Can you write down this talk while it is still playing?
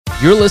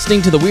You're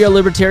listening to the We Are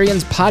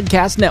Libertarians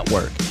Podcast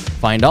Network.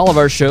 Find all of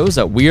our shows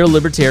at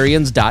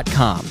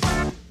wearelibertarians.com.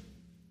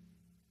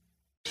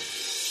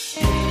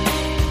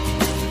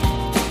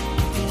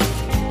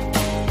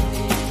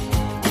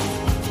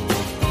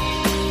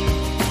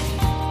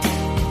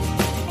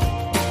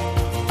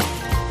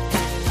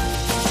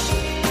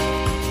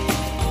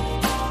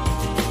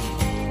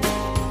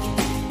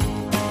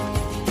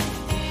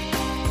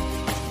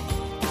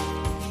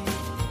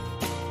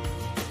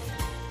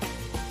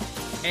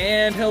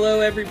 And hello,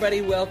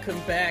 everybody. Welcome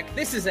back.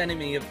 This is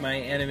Enemy of My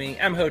Enemy.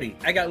 I'm Hody.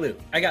 I got Lou.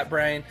 I got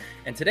Brian.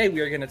 And today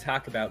we are going to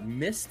talk about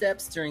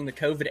missteps during the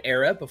COVID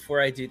era. Before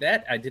I do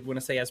that, I did want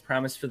to say, as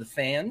promised for the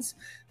fans,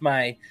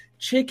 my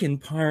Chicken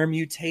Parm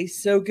You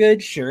Taste So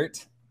Good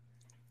shirt.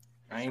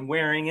 I am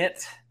wearing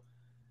it.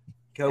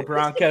 Go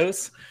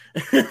Broncos.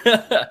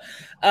 I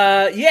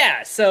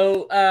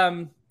saw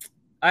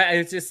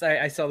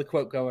the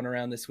quote going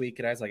around this week,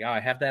 and I was like, I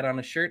have that on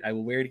a shirt. I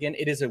will wear it again.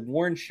 It is a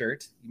worn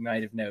shirt, you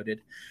might have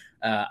noted.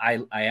 I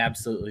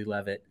absolutely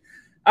love it.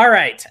 All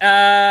right,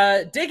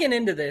 digging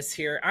into this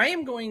here, I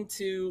am going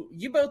to,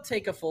 you both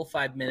take a full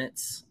 5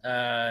 minutes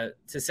to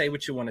say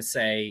what you want to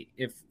say.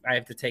 If I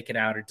have to take it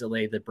out or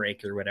delay the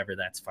break or whatever,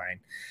 that's fine.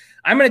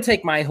 I'm going to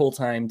take my whole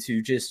time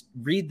to just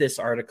read this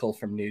article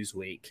from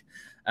Newsweek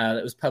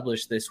that was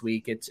published this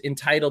week. It's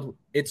entitled,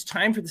 "It's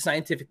Time for the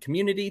Scientific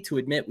Community to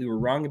Admit We Were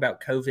Wrong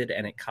About COVID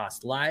and It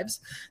Cost Lives."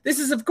 This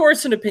is, of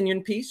course, an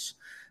opinion piece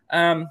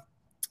from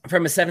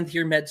a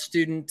seventh-year med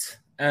student.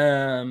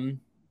 I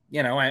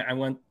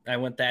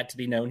want that to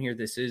be known here.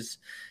 This is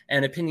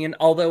an opinion,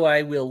 although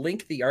I will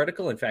link the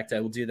article. In fact, I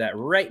will do that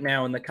right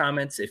now in the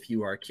comments if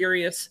you are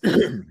curious,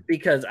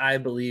 because I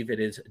believe it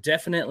is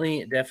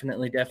definitely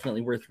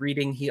worth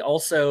reading. He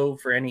also,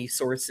 for any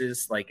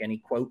sources, like any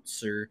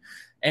quotes or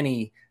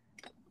anything,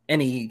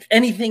 any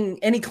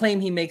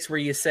claim he makes where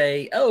you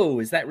say,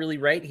 oh, is that really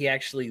right? He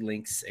actually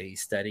links a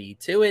study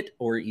to it,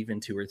 or even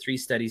 2 or 3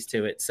 studies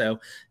to it. So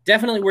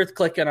definitely worth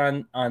clicking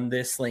on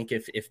this link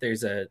if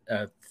there's a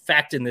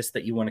fact in this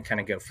that you want to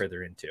kind of go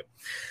further into.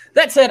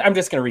 That said, I'm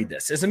just going to read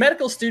this. As a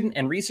medical student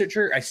and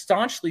researcher, I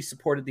staunchly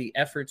supported the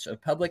efforts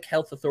of public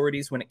health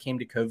authorities when it came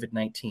to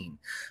COVID-19.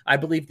 I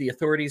believe the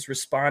authorities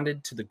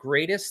responded to the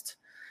greatest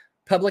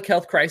public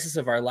health crisis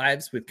of our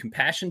lives with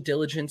compassion,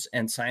 diligence,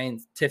 and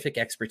scientific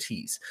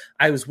expertise.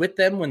 I was with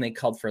them when they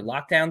called for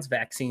lockdowns,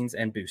 vaccines,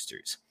 and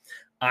boosters.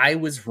 I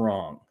was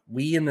wrong.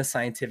 We in the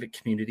scientific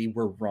community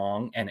were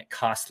wrong, and it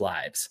cost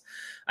lives.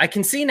 I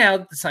can see now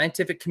that the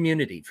scientific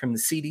community, from the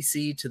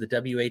CDC to the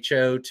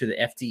WHO to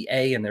the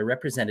FDA and their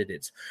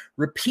representatives,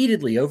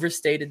 repeatedly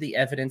overstated the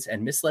evidence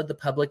and misled the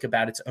public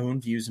about its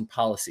own views and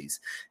policies,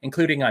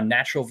 including on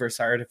natural versus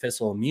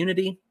artificial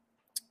immunity,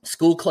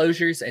 school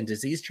closures and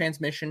disease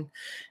transmission,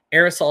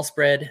 aerosol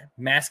spread,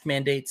 mask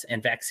mandates,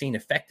 and vaccine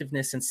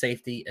effectiveness and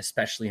safety,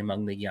 especially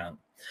among the young.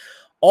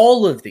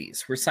 All of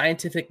these were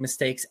scientific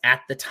mistakes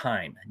at the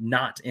time,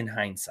 not in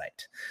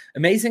hindsight.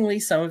 Amazingly,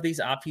 some of these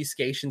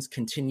obfuscations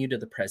continue to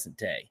the present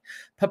day.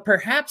 But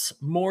perhaps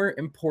more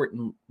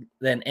important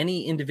than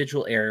any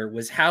individual error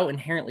was how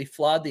inherently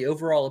flawed the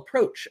overall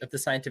approach of the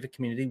scientific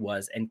community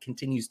was and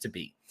continues to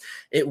be.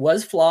 It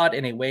was flawed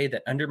in a way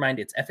that undermined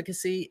its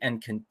efficacy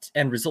and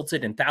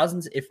resulted in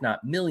thousands, if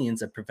not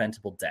millions, of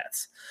preventable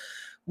deaths.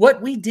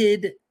 What we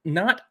did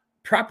not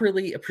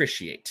properly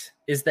appreciate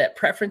is that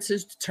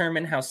preferences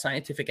determine how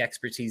scientific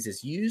expertise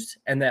is used,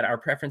 and that our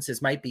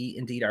preferences might be,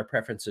 indeed our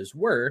preferences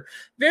were,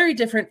 very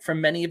different from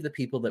many of the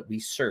people that we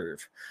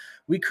serve.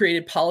 We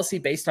created policy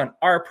based on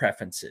our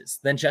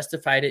preferences, then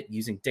justified it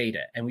using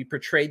data, and we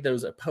portrayed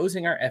those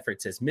opposing our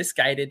efforts as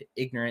misguided,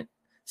 ignorant,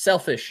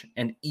 selfish,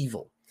 and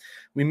evil.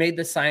 We made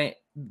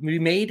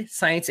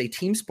science a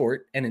team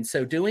sport, and in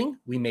so doing,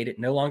 we made it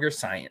no longer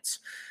science.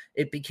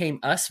 It became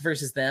us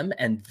versus them,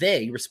 and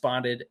they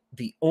responded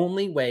the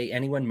only way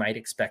anyone might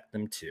expect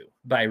them to,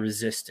 by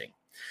resisting.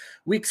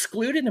 We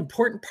excluded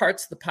important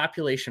parts of the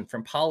population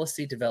from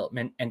policy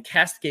development and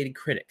castigated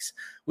critics,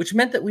 which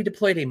meant that we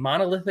deployed a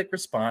monolithic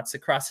response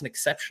across an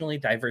exceptionally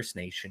diverse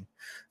nation,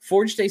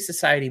 forged a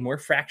society more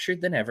fractured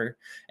than ever,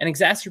 and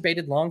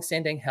exacerbated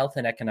longstanding health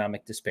and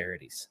economic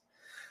disparities.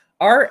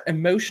 Our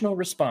emotional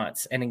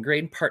response and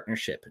ingrained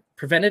partnership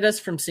prevented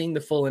us from seeing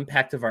the full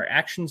impact of our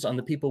actions on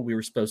the people we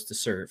were supposed to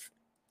serve.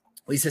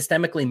 We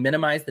systemically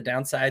minimized the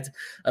downsides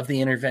of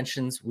the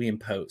interventions we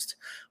imposed.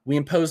 We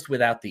imposed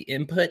without the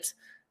input,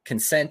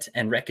 consent,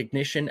 and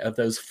recognition of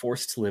those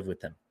forced to live with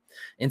them.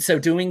 In so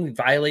doing, we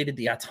violated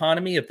the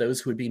autonomy of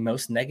those who would be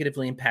most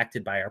negatively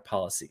impacted by our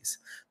policies: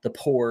 the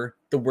poor,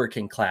 the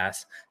working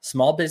class,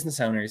 small business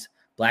owners,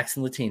 Blacks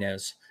and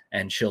Latinos,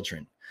 and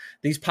children.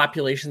 These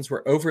populations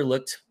were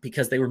overlooked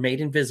because they were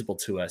made invisible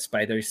to us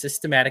by their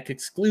systematic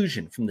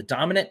exclusion from the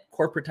dominant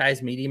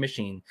corporatized media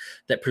machine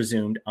that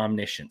presumed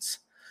omniscience.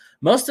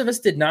 Most of us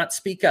did not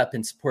speak up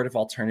in support of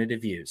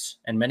alternative views,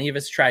 and many of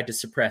us tried to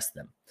suppress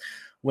them.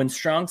 When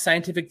strong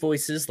scientific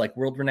voices like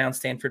world-renowned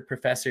Stanford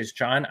professors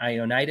John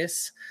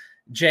Ioannidis,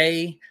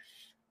 Jay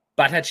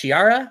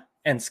Bhattacharya,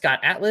 And Scott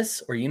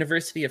Atlas, or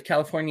University of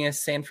California,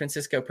 San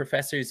Francisco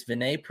professors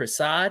Vinay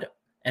Prasad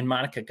and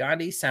Monica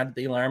Gandhi sounded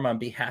the alarm on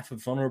behalf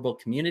of vulnerable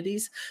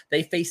communities.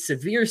 They face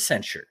severe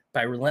censure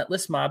by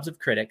relentless mobs of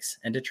critics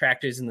and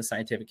detractors in the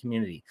scientific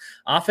community,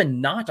 often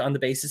not on the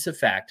basis of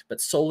fact,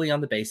 but solely on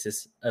the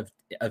basis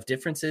of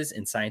differences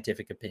in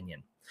scientific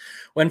opinion.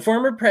 When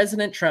former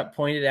President Trump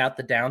pointed out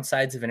the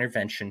downsides of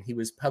intervention,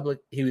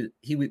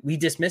 we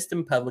dismissed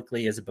him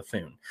publicly as a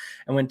buffoon.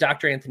 And when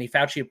Dr. Anthony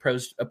Fauci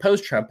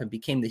opposed Trump and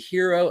became the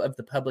hero of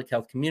the public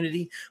health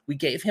community, we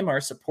gave him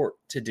our support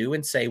to do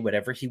and say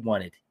whatever he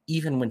wanted,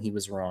 even when he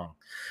was wrong.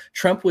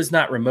 Trump was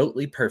not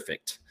remotely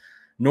perfect,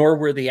 nor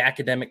were the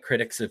academic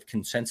critics of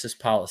consensus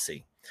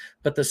policy.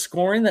 But the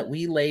scorn that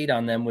we laid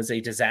on them was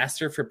a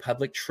disaster for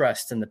public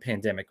trust in the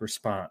pandemic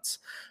response.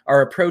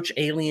 Our approach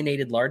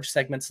alienated large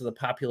segments of the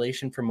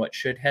population from what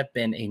should have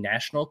been a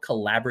national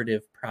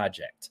collaborative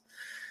project.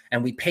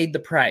 And we paid the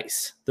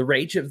price. The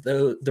rage of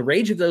those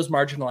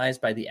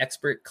marginalized by the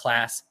expert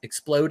class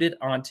exploded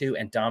onto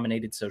and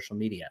dominated social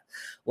media.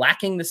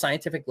 Lacking the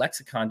scientific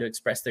lexicon to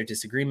express their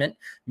disagreement,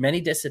 many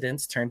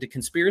dissidents turned to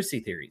conspiracy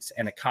theories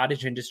and a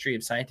cottage industry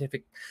of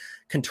scientific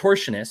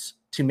contortionists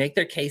to make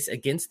their case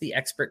against the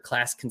expert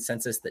class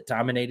consensus that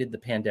dominated the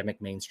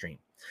pandemic mainstream.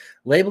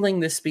 Labeling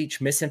this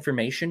speech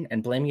misinformation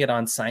and blaming it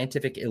on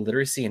scientific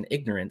illiteracy and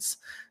ignorance,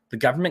 the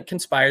government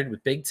conspired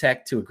with big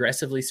tech to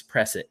aggressively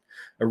suppress it,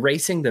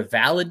 erasing the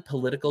valid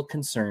political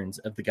concerns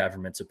of the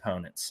government's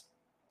opponents.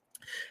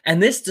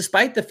 And this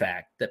despite the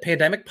fact that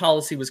pandemic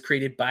policy was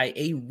created by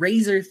a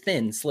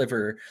razor-thin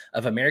sliver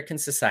of American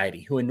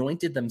society who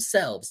anointed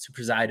themselves to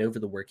preside over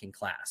the working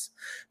class.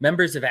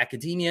 Members of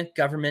academia,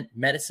 government,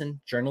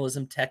 medicine,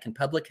 journalism, tech, and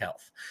public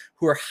health,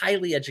 who are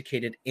highly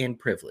educated and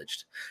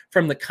privileged.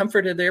 From the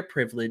comfort of their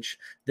privilege,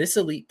 this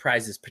elite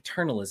prizes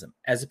paternalism,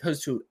 as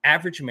opposed to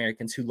average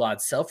Americans who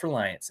laud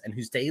self-reliance and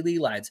whose daily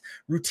lives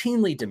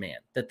routinely demand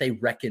that they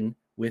reckon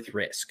with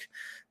risk.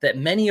 That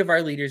many of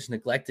our leaders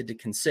neglected to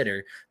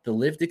consider the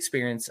lived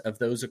experience of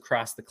those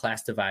across the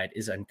class divide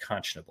is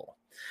unconscionable.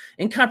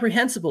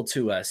 Incomprehensible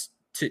to us.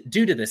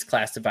 Due to this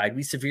class divide,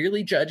 we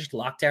severely judged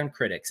lockdown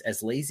critics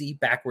as lazy,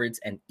 backwards,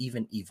 and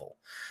even evil.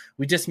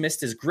 We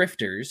dismissed as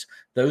grifters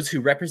those who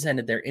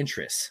represented their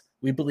interests.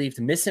 We believed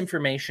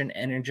misinformation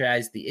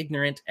energized the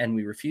ignorant, and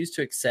we refused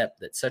to accept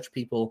that such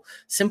people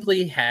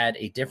simply had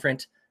a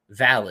different,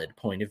 valid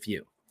point of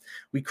view.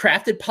 We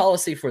crafted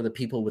policy for the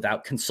people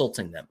without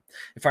consulting them.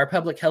 If our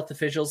public health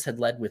officials had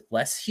led with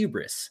less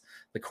hubris,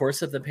 the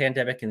course of the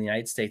pandemic in the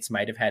United States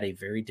might have had a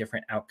very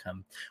different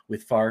outcome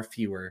with far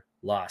fewer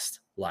lost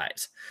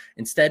lives.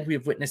 Instead, we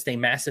have witnessed a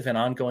massive and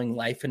ongoing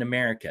life in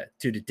America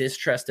due to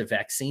distrust of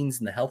vaccines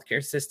in the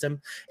healthcare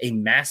system, a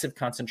massive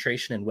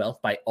concentration in wealth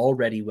by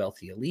already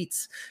wealthy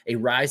elites, a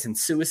rise in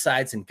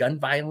suicides and gun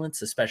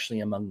violence, especially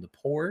among the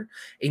poor,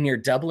 a near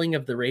doubling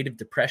of the rate of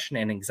depression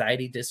and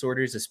anxiety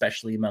disorders,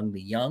 especially among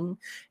the young,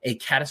 a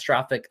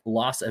catastrophic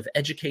loss of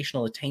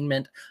educational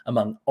attainment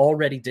among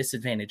already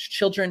disadvantaged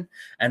children,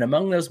 and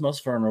among those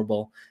most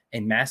vulnerable, a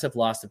massive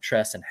loss of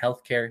trust in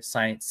healthcare,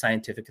 science,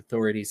 scientific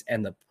authorities,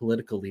 and the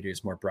political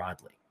leaders more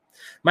broadly.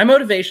 My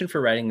motivation for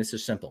writing this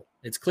is simple.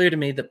 It's clear to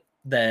me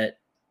that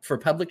for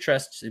public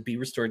trust to be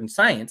restored in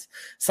science,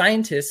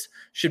 scientists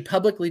should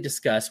publicly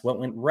discuss what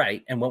went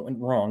right and what went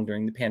wrong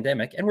during the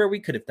pandemic and where we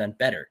could have done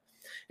better.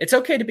 It's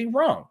okay to be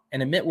wrong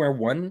and admit where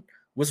one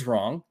was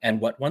wrong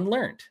and what one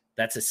learned.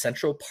 That's a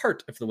central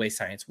part of the way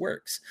science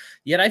works.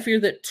 Yet I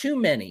fear that too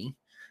many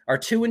are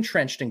too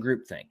entrenched in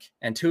groupthink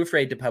and too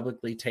afraid to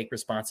publicly take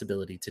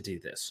responsibility to do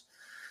this.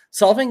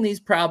 Solving these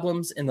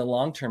problems in the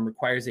long term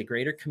requires a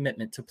greater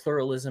commitment to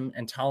pluralism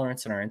and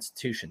tolerance in our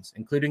institutions,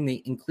 including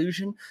the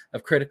inclusion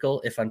of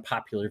critical, if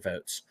unpopular,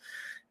 votes.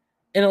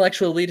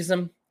 Intellectual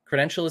elitism,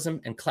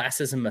 credentialism, and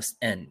classism must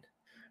end.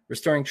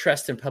 Restoring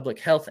trust in public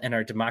health and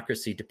our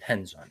democracy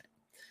depends on it.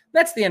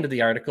 That's the end of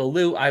the article.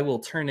 Lou, I will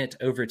turn it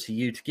over to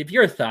you to give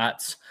your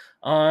thoughts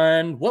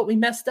on what we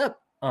messed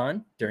up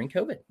on during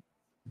COVID.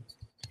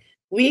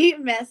 We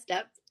messed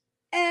up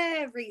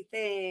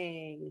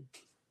everything.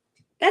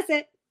 That's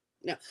it.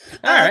 No.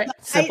 All right.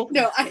 Simple.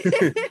 I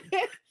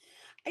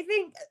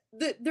think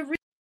the reason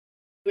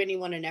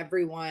anyone and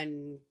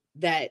everyone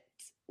that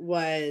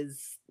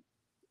was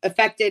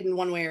affected in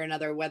one way or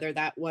another, whether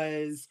that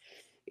was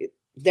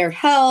their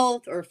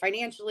health or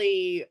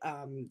financially,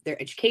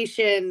 their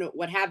education,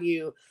 what have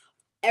you,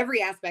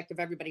 every aspect of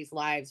everybody's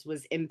lives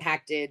was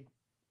impacted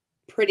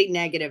pretty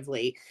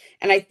negatively.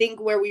 And I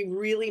think where we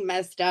really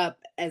messed up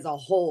as a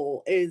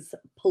whole is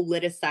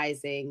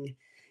politicizing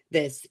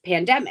this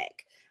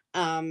pandemic,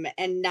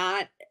 and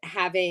not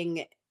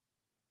having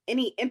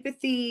any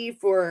empathy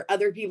for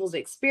other people's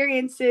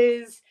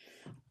experiences.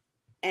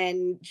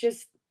 And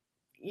just,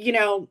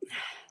 I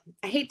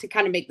hate to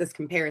kind of make this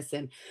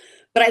comparison,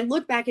 but I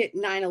look back at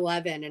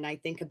 9/11 and I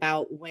think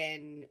about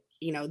when,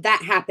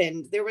 that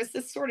happened, there was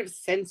this sort of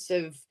sense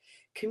of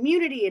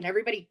community and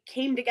everybody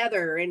came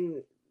together,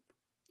 and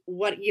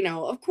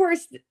of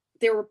course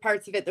there were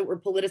parts of it that were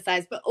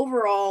politicized, but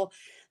overall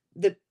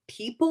the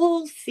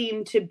people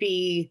seemed to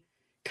be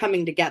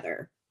coming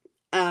together.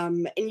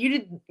 And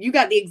you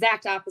got the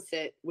exact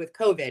opposite with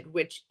COVID,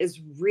 which is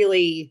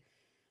really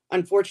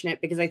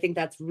unfortunate because I think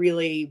that's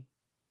really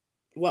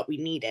what we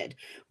needed.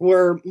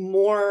 Were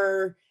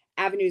more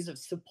avenues of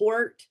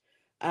support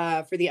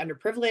for the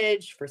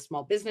underprivileged, for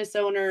small business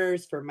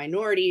owners, for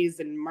minorities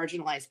and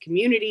marginalized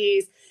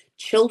communities,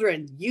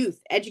 children,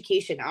 youth,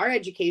 education. Our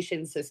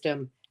education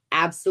system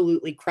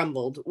absolutely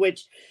crumbled,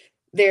 which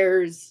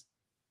there's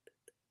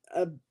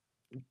a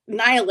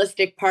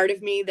nihilistic part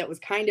of me that was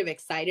kind of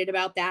excited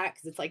about that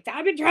because it's like,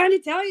 I've been trying to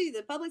tell you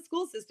the public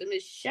school system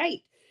is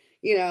shite,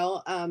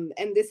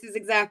 and this is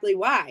exactly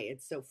why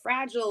it's so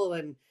fragile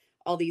and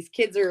all these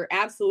kids are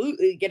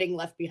absolutely getting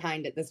left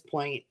behind at this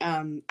point.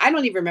 I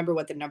don't even remember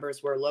what the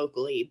numbers were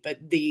locally, but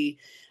the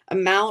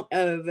amount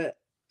of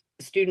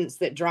students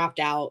that dropped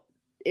out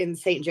in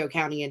St. Joe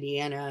County,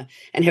 Indiana,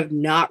 and have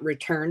not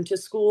returned to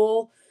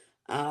school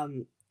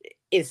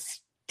is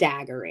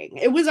staggering.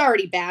 It was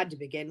already bad to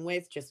begin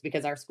with, just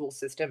because our school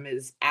system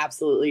is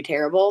absolutely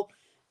terrible.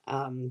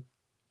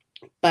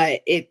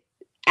 But it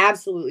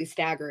absolutely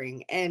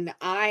staggering. And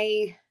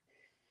I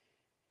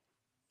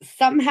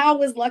somehow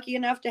was lucky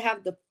enough to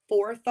have the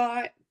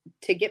forethought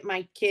to get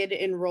my kid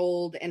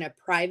enrolled in a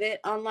private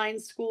online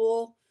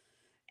school.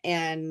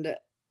 And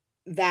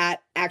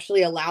that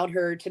actually allowed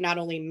her to not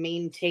only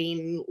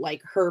maintain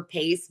like her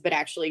pace, but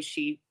actually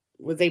she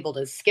was able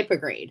to skip a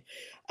grade.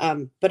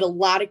 But a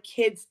lot of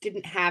kids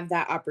didn't have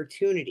that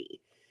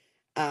opportunity.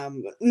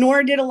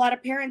 Nor did a lot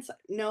of parents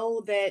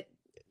know that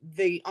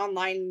the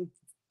online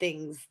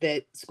things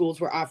that schools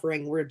were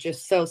offering were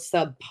just so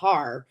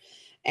subpar,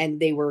 and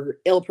they were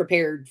ill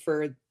prepared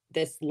for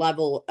this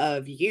level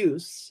of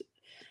use.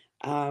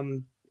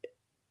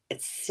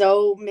 It's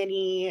so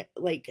many,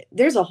 like,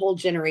 there's a whole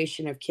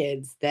generation of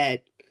kids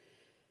that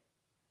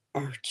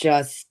are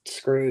just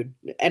screwed,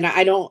 and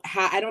I don't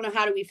know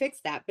how do we fix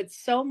that. But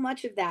so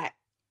much of that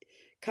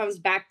comes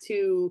back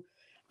to,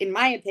 in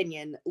my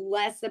opinion,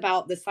 less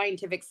about the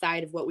scientific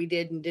side of what we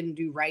did and didn't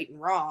do right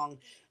and wrong,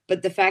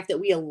 but the fact that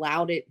we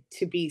allowed it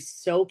to be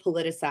so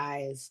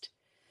politicized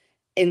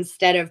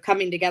instead of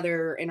coming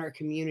together in our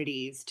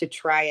communities to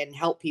try and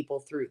help people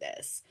through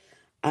this.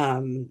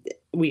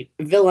 We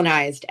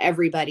villainized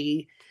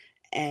everybody,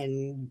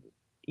 and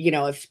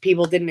if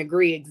people didn't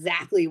agree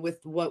exactly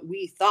with what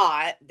we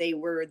thought, they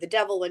were the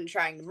devil and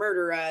trying to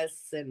murder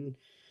us. And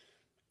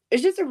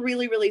it's just a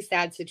really, really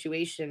sad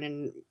situation.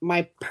 And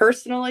my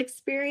personal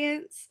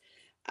experience,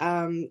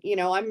 I'm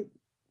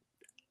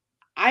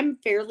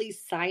fairly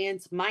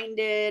science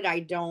minded.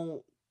 I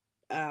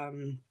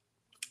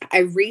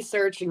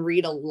research and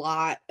read a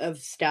lot of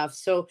stuff.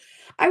 So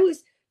I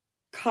was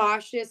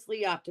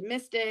cautiously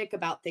optimistic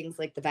about things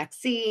like the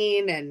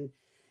vaccine and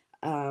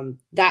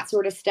that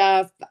sort of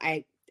stuff.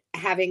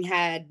 Having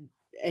had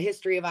a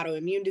history of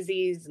autoimmune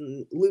disease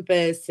and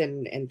lupus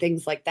and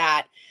things like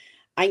that,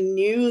 I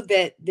knew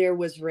that there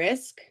was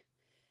risk.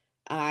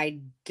 I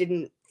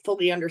didn't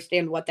fully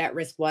understand what that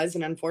risk was,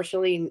 and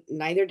unfortunately,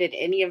 neither did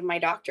any of my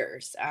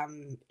doctors.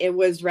 It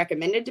was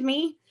recommended to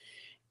me,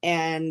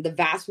 and the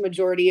vast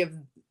majority of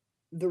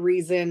the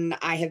reason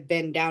I have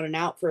been down and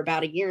out for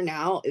about a year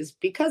now is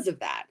because of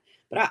that.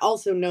 But I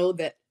also know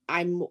that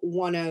I'm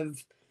one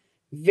of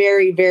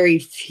very, very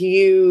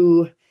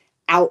few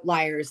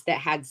outliers that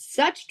had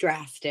such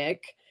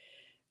drastic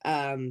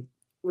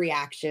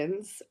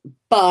reactions,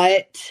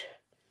 but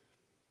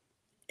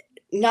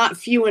not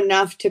few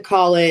enough to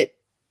call it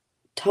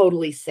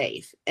totally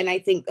safe. And I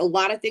think a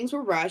lot of things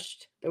were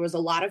rushed. There was a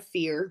lot of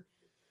fear.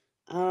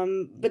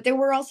 But there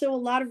were also a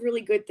lot of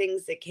really good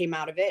things that came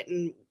out of it.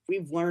 And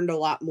we've learned a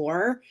lot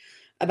more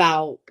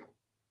about,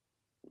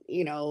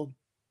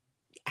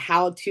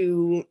 how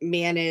to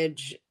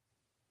manage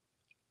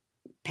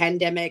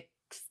pandemics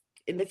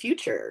in the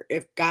future,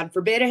 if God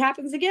forbid it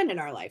happens again in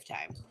our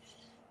lifetime.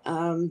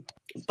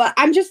 But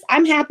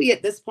I'm happy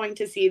at this point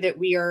to see that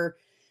we are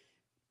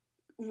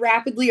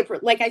rapidly,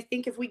 I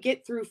think if we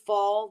get through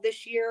fall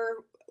this year,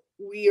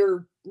 we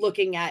are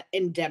looking at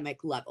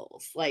endemic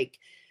levels. Like,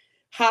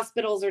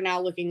 hospitals are now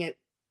looking at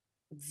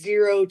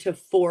 0 to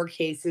 4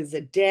 cases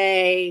a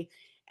day,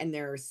 and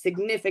they're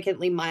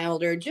significantly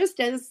milder, just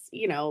as,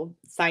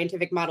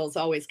 scientific models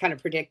always kind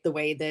of predict the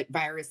way that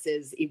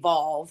viruses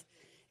evolve,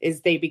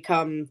 is they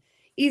become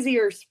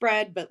easier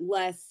spread, but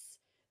less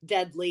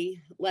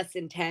deadly, less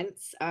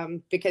intense,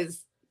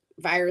 because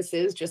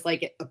viruses, just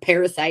like a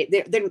parasite,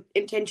 their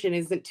intention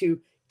isn't to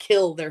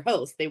kill their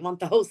host. They want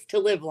the host to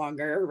live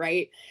longer,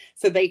 right?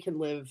 So they can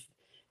live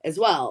as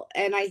well.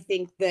 And I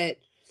think that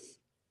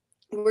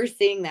we're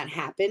seeing that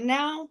happen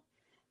now.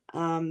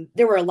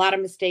 There were a lot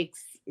of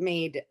mistakes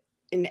made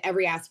in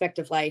every aspect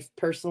of life,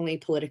 personally,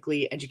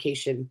 politically,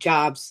 education,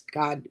 jobs.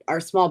 God, our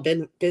small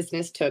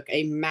business took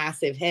a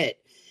massive hit,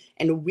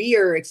 and we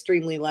are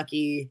extremely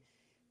lucky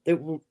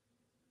that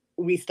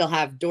we still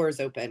have doors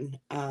open.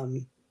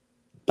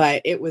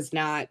 But it was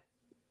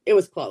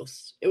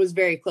close. It was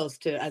very close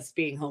to us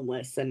being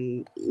homeless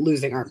and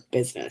losing our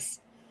business.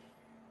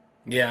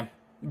 Yeah.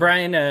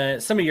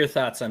 Brian, some of your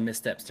thoughts on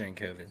missteps during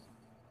COVID.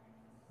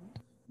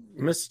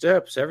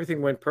 missteps.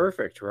 Everything went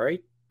perfect,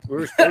 right? We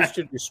were supposed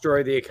to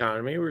destroy the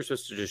economy. We were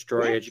supposed to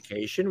destroy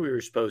education. We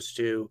were supposed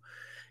to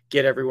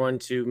get everyone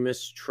to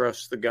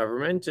mistrust the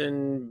government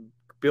and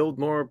build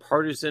more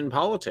partisan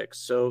politics.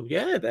 So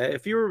yeah,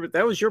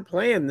 that was your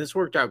plan, this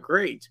worked out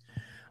great.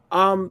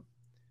 The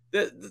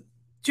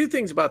two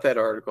things about that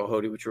article,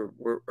 Hody, which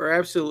were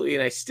absolutely,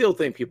 and I still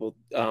think people,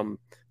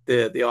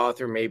 the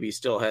author maybe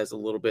still has a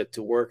little bit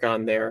to work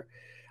on there.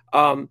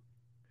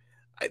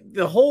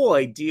 The whole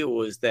idea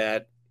was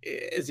that,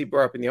 as he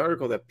brought up in the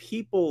article, that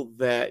people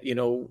that,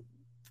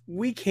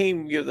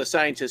 the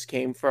scientists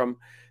came from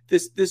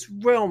this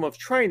realm of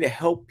trying to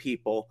help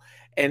people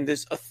and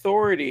this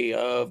authority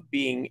of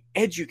being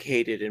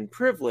educated and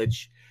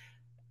privileged.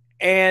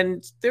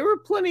 And there were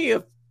plenty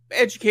of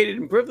educated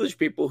and privileged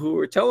people who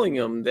were telling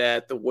him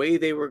that the way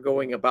they were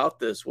going about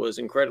this was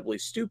incredibly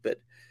stupid.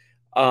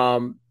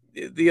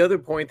 The other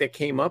point that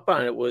came up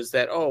on it was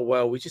that, oh,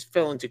 well, we just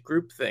fell into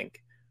groupthink.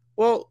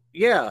 Well,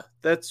 yeah,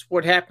 that's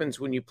what happens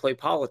when you play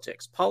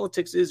politics.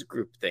 Politics is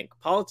groupthink.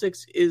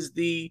 Politics is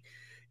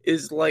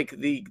like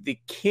the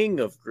king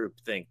of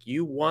groupthink.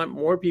 You want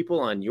more people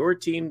on your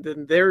team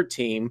than their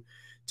team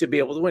to be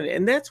able to win.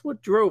 And that's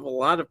what drove a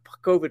lot of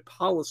COVID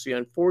policy,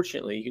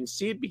 unfortunately. You can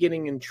see it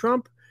beginning in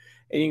Trump,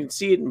 and you can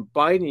see it in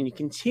Biden, and you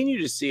continue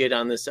to see it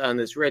on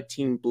this red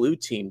team, blue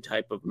team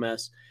type of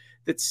mess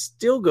that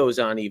still goes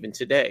on even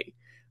today.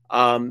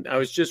 I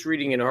was just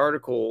reading an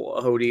article,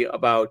 Hody,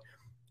 about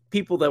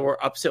people that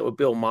were upset with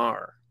Bill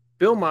Maher.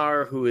 Bill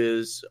Maher, who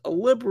is a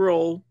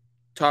liberal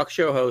talk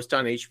show host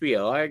on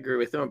HBO. I agree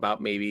with him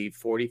about maybe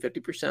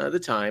 40-50% of the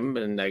time.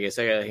 And I guess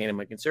I got to hand him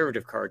my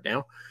conservative card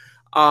now.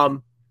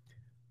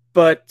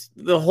 But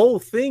the whole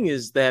thing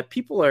is that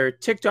people are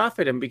ticked off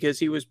at him because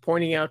he was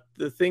pointing out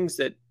the things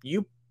that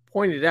you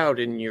pointed out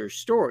in your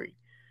story,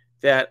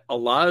 that a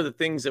lot of the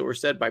things that were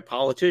said by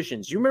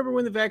politicians, you remember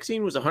when the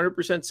vaccine was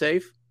 100%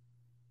 safe,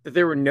 that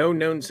there were no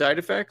known side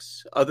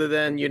effects other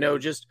than,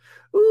 just,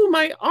 ooh,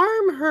 my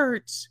arm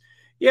hurts.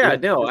 Yeah,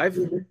 no,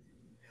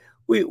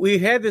 we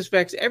had this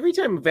vaccine. Every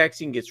time a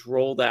vaccine gets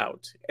rolled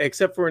out,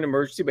 except for an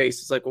emergency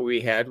basis like what we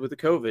had with the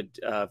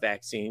COVID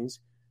vaccines,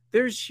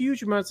 there's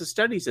huge amounts of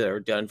studies that are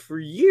done for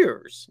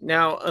years.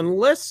 Now,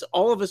 unless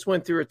all of us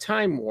went through a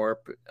time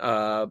warp,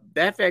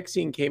 that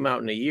vaccine came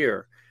out in a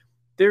year.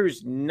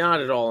 There's not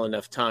at all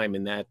enough time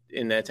in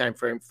that time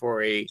frame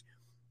for a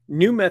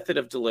new method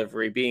of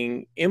delivery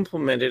being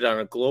implemented on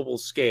a global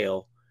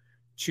scale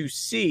to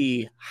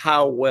see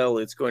how well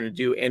it's going to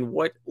do and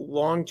what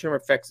long-term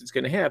effects it's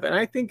going to have. And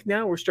I think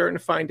now we're starting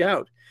to find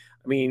out.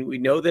 I mean, we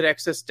know that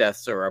excess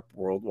deaths are up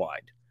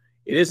worldwide.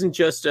 It isn't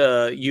just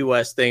a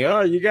U.S. thing.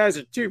 Oh, you guys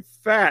are too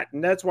fat,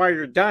 and that's why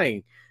you're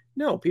dying.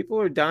 No, people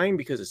are dying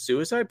because of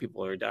suicide.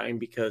 People are dying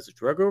because of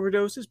drug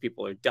overdoses.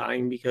 People are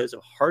dying because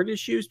of heart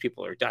issues.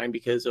 People are dying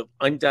because of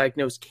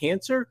undiagnosed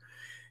cancer.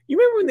 You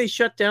remember when they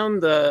shut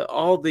down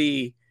all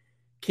the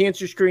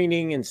cancer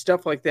screening and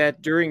stuff like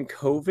that during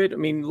COVID? I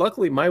mean,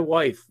 luckily my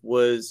wife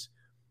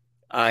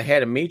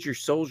had a major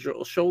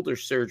shoulder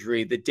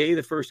surgery the day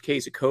the first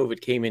case of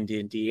COVID came into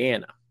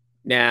Indiana.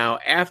 Now,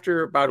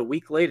 after about a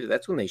week later,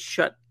 that's when they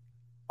shut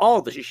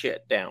all the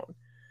shit down.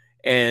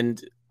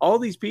 And all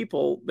these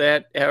people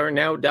that are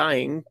now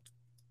dying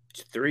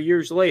 3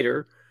 years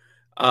later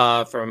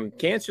from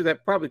cancer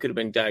that probably could have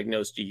been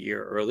diagnosed a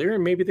year earlier,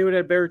 and maybe they would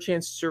have a better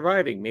chance of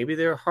surviving. Maybe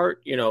their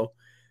heart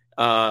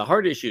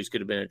issues could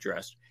have been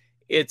addressed.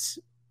 It's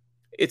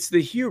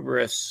the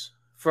hubris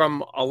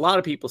from a lot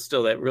of people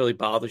still that really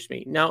bothers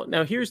me.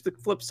 Now here's the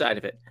flip side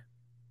of it.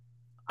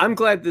 I'm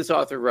glad this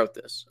author wrote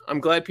this. I'm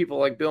glad people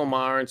like Bill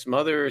Maher and some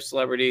other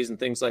celebrities and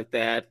things like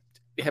that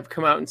have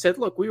come out and said,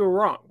 look, we were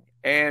wrong,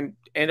 and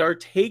are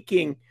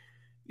taking,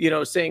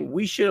 saying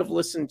we should have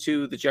listened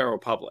to the general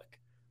public.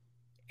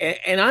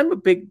 And I'm a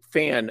big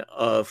fan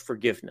of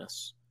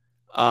forgiveness.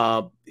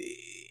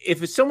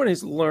 If someone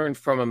has learned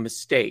from a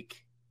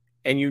mistake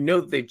and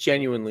that they've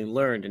genuinely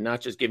learned and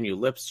not just giving you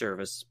lip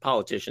service,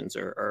 politicians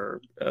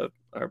are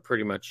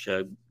pretty much,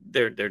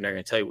 they're not going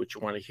to tell you what you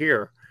want to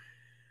hear.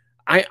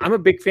 I'm a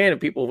big fan of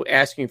people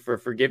asking for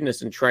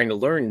forgiveness and trying to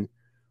learn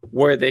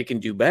where they can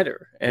do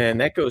better. And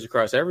that goes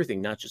across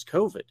everything, not just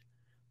COVID.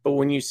 But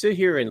when you sit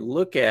here and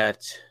look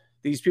at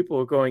these people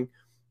who are going,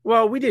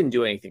 well, we didn't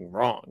do anything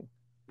wrong.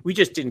 We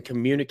just didn't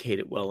communicate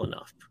it well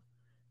enough.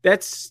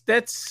 That's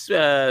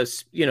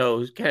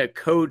kind of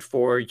code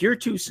for you're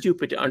too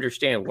stupid to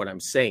understand what I'm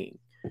saying.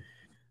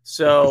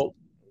 So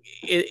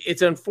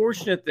it's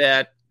unfortunate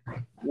that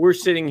we're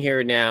sitting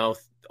here now,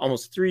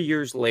 almost 3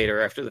 years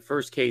later, after the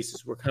first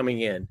cases were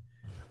coming in,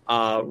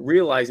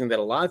 realizing that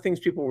a lot of things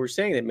people were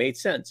saying that made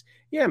sense.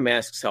 Yeah,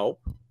 masks help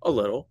a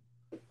little.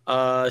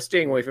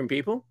 Staying away from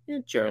people,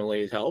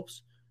 generally it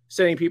helps.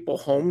 Sending people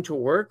home to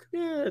work,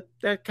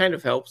 that kind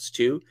of helps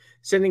too.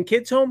 Sending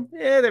kids home,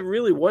 that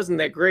really wasn't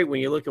that great when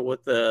you look at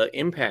what the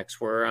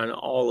impacts were on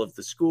all of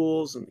the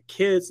schools and the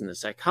kids and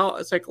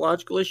the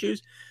psychological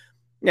issues.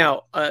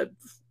 Now,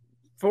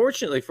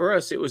 fortunately for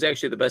us, it was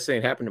actually the best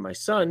thing that happened to my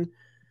son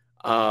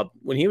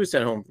when he was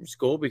sent home from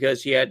school,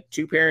 because he had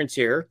two parents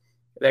here.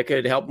 that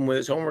could help him with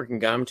his homework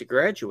and got him to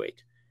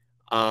graduate.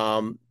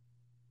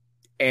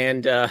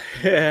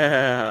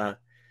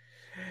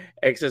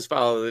 Excess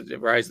follow the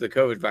rise of the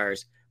COVID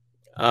virus.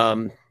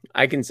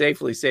 I can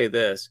safely say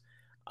this.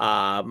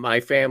 My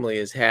family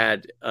has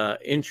had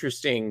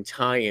interesting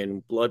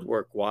tie-in blood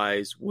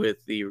work-wise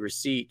with the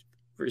receipt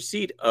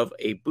of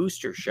a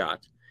booster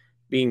shot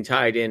being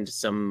tied into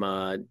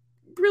some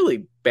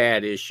really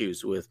bad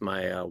issues with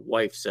my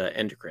wife's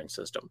endocrine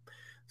system.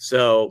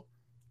 So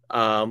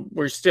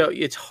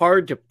it's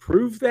hard to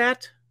prove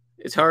that.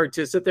 It's hard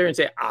to sit there and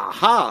say,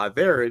 aha,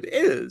 there it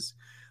is.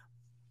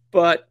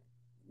 But,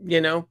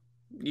 you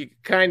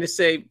kind of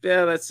say,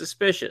 yeah, that's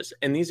suspicious.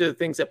 And these are the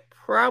things that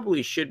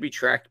probably should be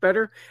tracked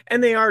better.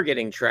 And they are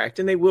getting tracked,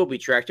 and they will be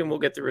tracked, and we'll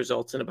get the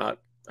results in about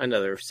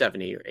another 7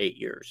 or 8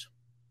 years.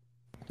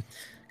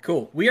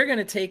 Cool. We are going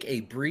to take a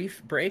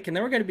brief break, and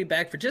then we're going to be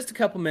back for just a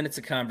couple minutes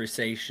of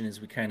conversation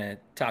as we kind of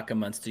talk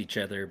amongst each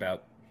other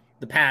about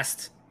the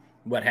past,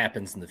 what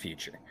happens in the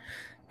future.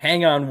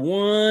 Hang on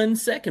 1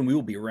 second. We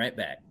will be right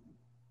back.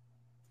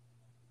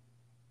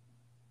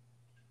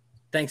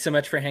 Thanks so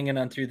much for hanging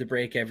on through the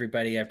break,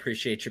 everybody. I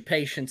appreciate your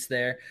patience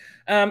there.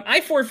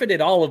 I forfeited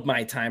all of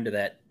my time to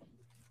that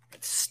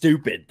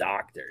stupid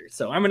doctor,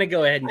 so I'm going to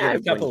go ahead and give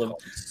a couple of.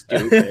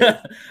 I'm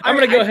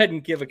going to go ahead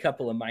and give a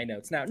couple of my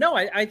notes now. No,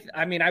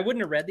 I mean, I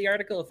wouldn't have read the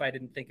article if I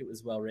didn't think it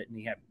was well written.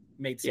 He had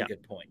made some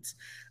good points.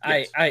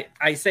 Yes.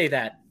 I say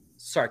that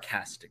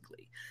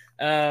sarcastically.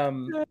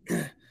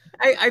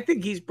 I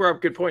think he's brought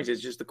up good points.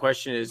 It's just the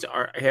question is,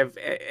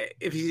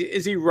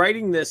 is he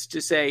writing this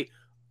to say,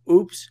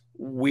 oops,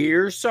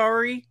 we're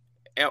sorry,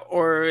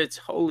 or it's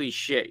holy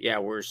shit, yeah,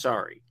 we're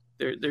sorry?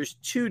 There's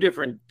two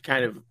different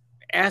kind of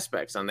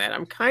aspects on that.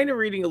 I'm kind of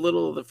reading a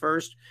little of the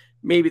first.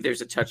 Maybe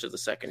there's a touch of the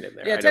second in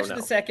there. Yeah, touch of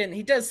the second.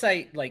 He does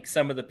cite like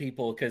some of the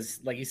people because,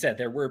 like you said,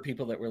 there were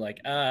people that were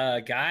like,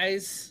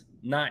 guys,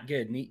 not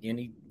good.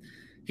 And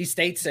he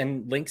states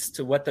and links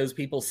to what those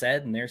people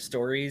said and their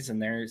stories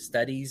and their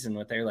studies and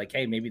what they're like,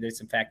 hey, maybe there's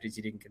some factors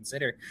you didn't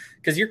consider.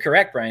 Because you're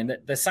correct, Brian,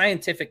 that the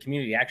scientific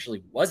community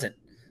actually wasn't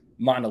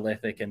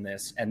monolithic in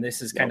this, and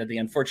this is kind of the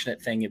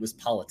unfortunate thing. It was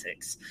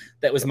politics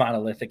that was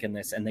monolithic in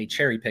this, and they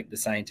cherry picked the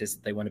scientists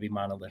that they want to be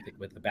monolithic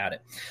with about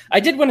it. I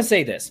did want to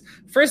say this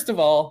first of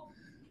all,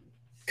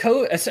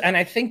 and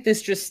I think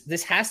this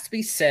has to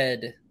be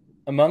said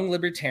among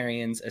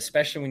libertarians,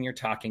 especially when you're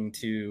talking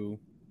to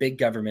big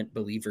government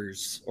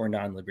believers or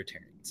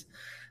non-libertarians.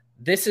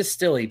 This is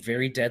still a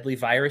very deadly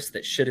virus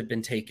that should have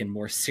been taken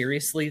more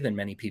seriously than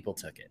many people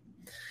took it.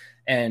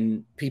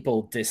 And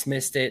people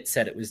dismissed it,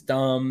 said it was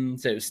dumb,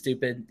 said it was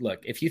stupid.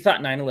 Look, if you thought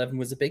 9/11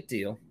 was a big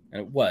deal,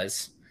 and it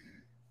was,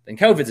 then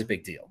COVID's a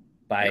big deal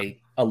by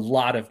a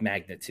lot of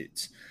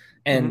magnitudes.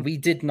 And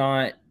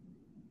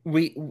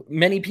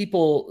many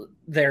people,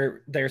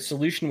 their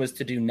solution was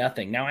to do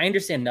nothing. Now, I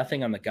understand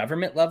nothing on the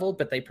government level,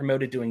 but they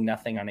promoted doing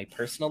nothing on a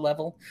personal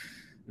level.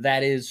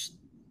 That is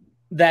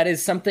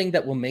something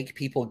that will make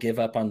people give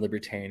up on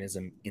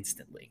libertarianism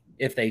instantly.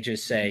 If they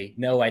just say,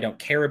 no, I don't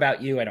care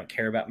about you, I don't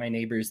care about my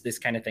neighbors, this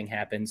kind of thing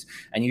happens,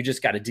 and you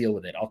just got to deal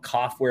with it. I'll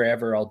cough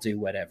wherever, I'll do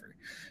whatever.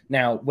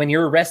 Now, when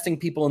you're arresting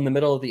people in the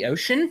middle of the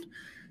ocean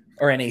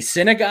or in a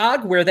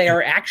synagogue where they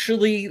are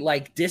actually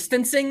like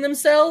distancing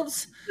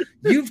themselves,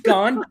 you've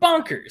gone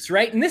bonkers,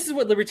 right? And this is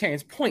what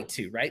libertarians point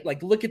to, right?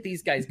 Like, look at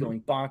these guys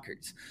going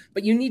bonkers.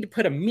 But you need to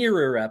put a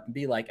mirror up and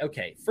be like,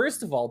 okay,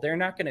 first of all, they're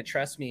not going to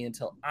trust me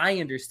until I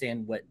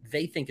understand what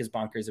they think is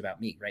bonkers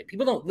about me, right?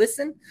 People don't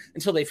listen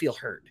until they feel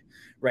heard,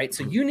 right?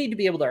 So you need to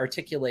be able to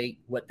articulate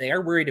what they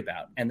are worried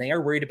about. And they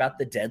are worried about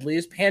the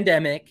deadliest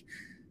pandemic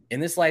in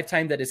this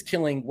lifetime that is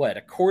killing,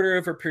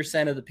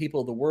 0.25% of the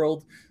people of the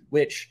world,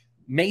 which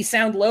may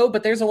sound low,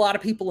 but there's a lot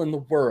of people in the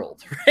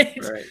world, right?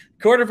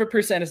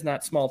 0.25% is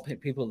not small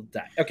people that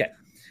die. Okay.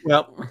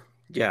 Well,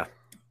 yeah.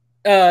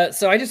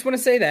 So I just want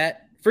to say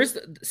that first.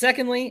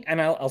 Secondly,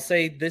 and I'll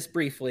say this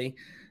briefly,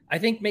 I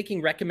think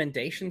making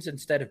recommendations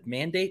instead of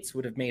mandates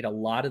would have made a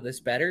lot of this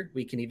better.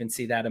 We can even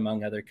see that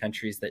among other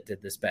countries that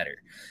did this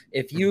better.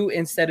 If you,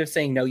 instead of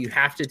saying, no, you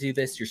have to do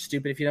this, you're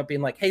stupid if you don't,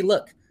 being like, hey,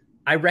 look,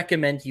 I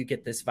recommend you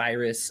get this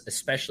virus,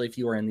 especially if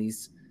you are in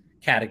these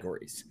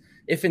categories.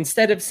 If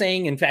instead of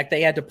saying, in fact,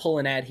 they had to pull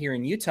an ad here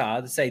in Utah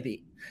to say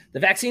the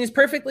vaccine is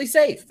perfectly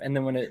safe. And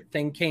then when a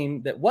thing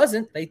came that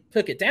wasn't, they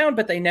took it down,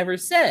 but they never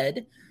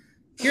said,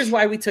 here's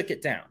why we took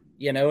it down.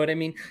 You know what I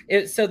mean?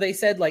 So they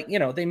said, like,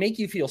 they make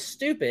you feel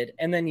stupid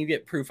and then you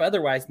get proof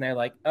otherwise. And they're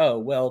like, oh,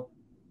 well,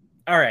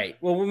 all right.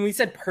 Well, when we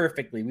said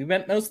perfectly, we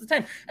meant most of the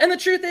time. And the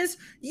truth is,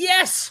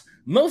 yes,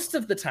 most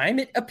of the time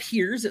it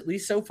appears, at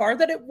least so far,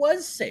 that it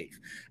was safe.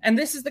 And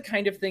this is the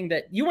kind of thing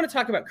that you want to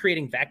talk about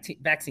creating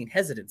vaccine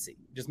hesitancy,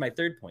 which is my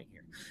third point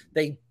here.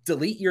 They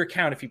delete your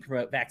account if you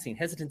promote vaccine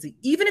hesitancy,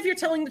 even if you're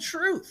telling the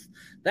truth.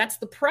 That's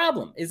the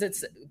problem.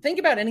 Think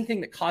about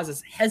anything that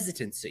causes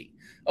hesitancy.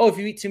 Oh, if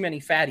you eat too many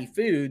fatty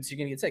foods, you're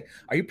going to get sick.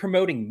 Are you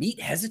promoting meat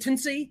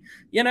hesitancy?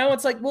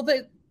 It's like, well,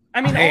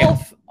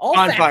 all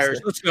bonfires.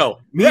 Let's go.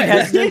 Meat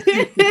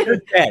hesitancy.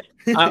 They're dead.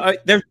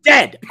 They're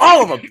dead.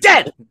 All of them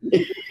dead.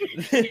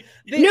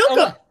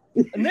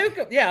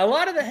 Yeah, a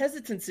lot of the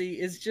hesitancy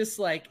is just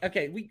like,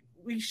 okay,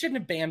 we shouldn't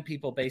have banned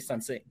people based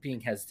on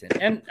being hesitant.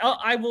 And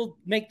I will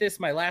make this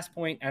my last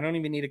point. I don't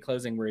even need a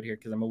closing word here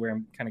because I'm aware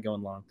I'm kind of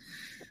going long.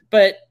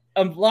 But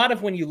a lot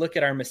of when you look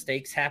at our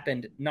mistakes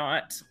happened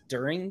not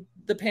during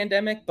the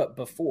pandemic, but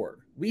before.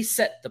 We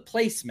set the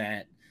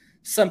placemat.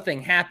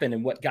 Something happened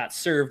and what got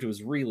served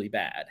was really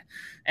bad.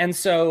 And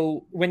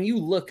so when you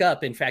look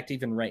up, in fact,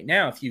 even right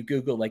now, if you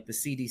Google like the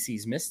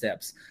CDC's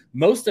missteps,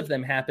 most of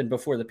them happened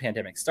before the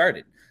pandemic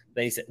started.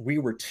 They said we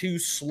were too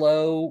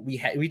slow. We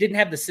didn't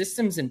have the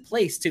systems in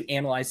place to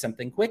analyze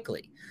something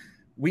quickly.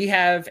 We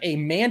have a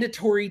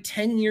mandatory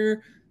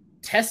 10-year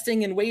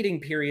testing and waiting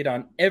period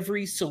on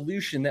every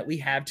solution that we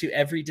have to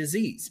every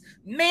disease.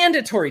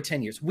 Mandatory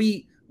 10 years.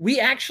 We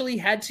actually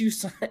had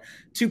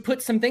to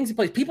put some things in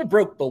place. People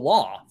broke the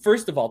law,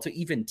 first of all, to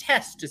even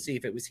test to see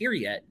if it was here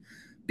yet,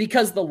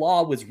 because the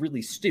law was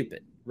really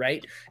stupid,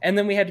 right? And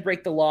then we had to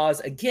break the laws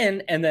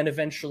again. And then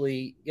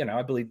eventually,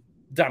 I believe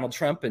Donald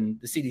Trump and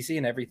the CDC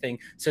and everything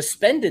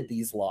suspended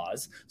these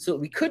laws so that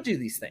we could do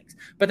these things.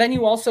 But then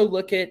you also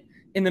look at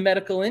in the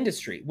medical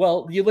industry.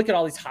 Well, you look at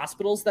all these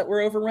hospitals that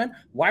were overrun.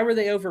 Why were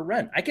they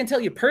overrun? I can tell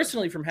you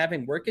personally from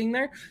having working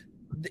there,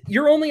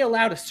 you're only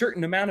allowed a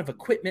certain amount of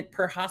equipment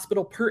per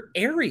hospital per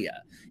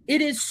area.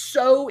 It is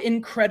so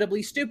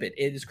incredibly stupid.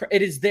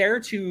 It is there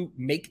to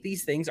make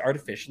these things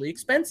artificially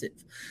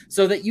expensive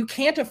so that you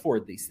can't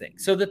afford these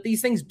things, so that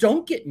these things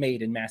don't get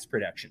made in mass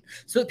production,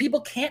 so that people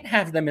can't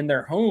have them in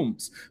their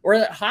homes, or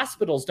that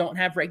hospitals don't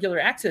have regular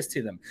access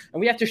to them. And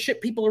we have to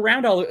ship people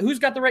around who's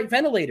got the right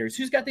ventilators,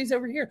 who's got these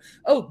over here.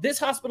 Oh, this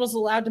hospital's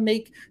allowed to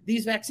make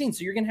these vaccines,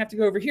 so you're going to have to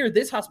go over here.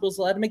 This hospital's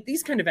allowed to make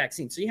these kind of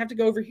vaccines, so you have to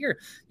go over here.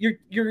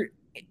 You're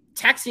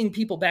taxing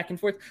people back and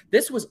forth.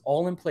 This was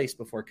all in place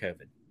before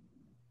COVID.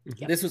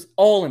 Yep. This was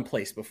all in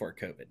place before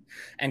COVID.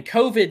 And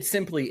COVID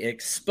simply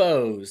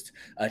exposed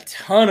a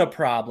ton of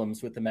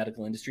problems with the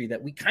medical industry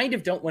that we kind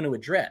of don't want to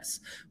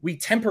address. We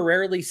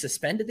temporarily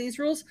suspended these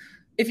rules.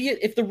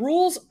 If the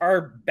rules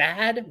are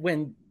bad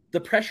when the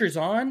pressure's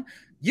on,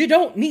 you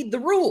don't need the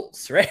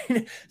rules,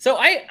 right? So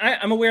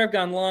I'm aware I've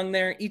gone long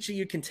there. Each of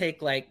you can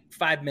take like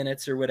 5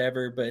 minutes or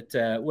whatever, but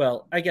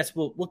I guess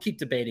we'll keep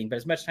debating, but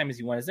as much time as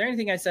you want. Is there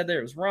anything I said there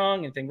that was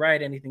wrong? Anything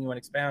right? Anything you want to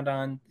expound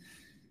on?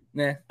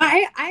 Nah.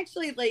 I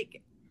actually,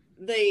 like,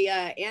 the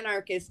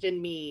anarchist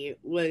in me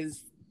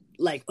was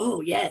like,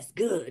 oh yes,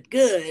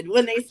 good,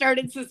 when they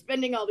started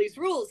suspending all these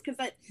rules, because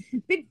that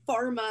big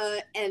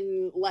pharma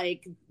and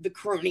like the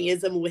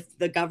cronyism with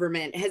the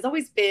government has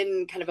always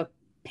been kind of a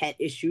pet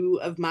issue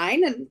of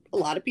mine and a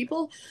lot of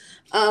people,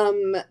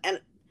 and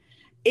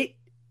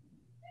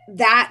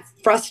that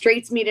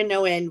frustrates me to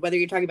no end, whether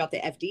you're talking about the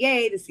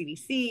FDA, the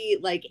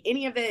CDC, like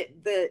any of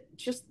it,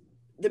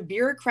 the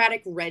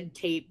bureaucratic red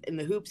tape and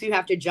the hoops you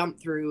have to jump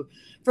through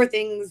for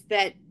things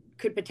that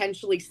could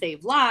potentially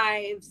save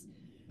lives.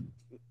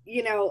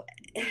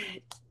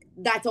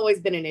 That's always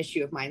been an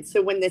issue of mine.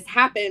 So when this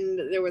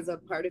happened, there was a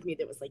part of me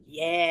that was like,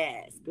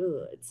 yes,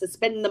 good.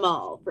 Suspend them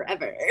all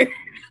forever.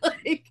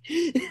 Like,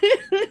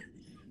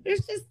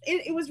 there's just,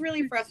 it was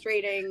really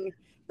frustrating.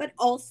 But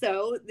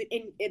also,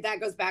 that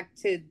goes back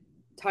to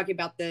talking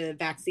about the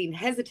vaccine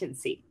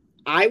hesitancy.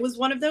 I was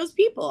one of those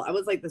people. I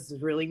was like, this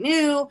is really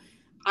new.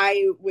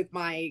 With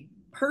my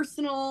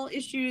personal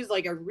issues,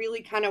 like, I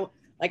really kind of,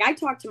 like, I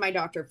talked to my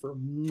doctor for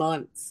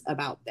months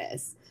about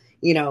this.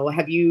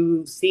 Have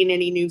you seen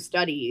any new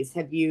studies?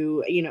 Have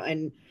you,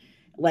 and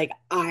like,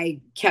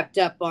 I kept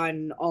up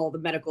on all the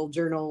medical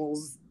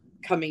journals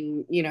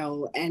coming,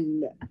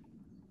 and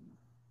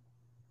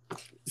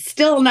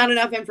still not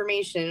enough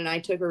information. And I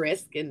took a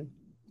risk and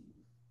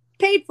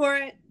paid for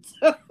it.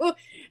 So,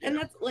 and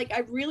that's like, I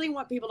really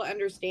want people to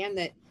understand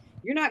that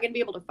you're not going to be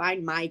able to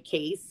find my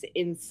case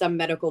in some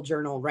medical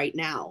journal right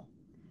now,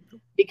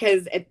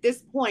 because at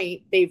this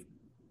point,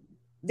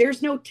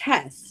 there's no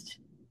test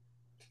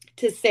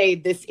to say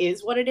this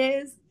is what it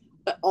is,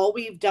 but all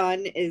we've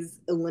done is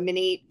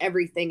eliminate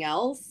everything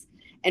else.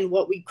 And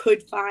what we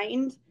could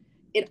find,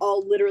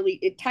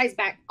 it ties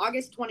back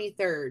August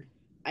 23rd.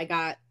 I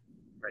got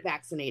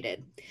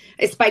vaccinated.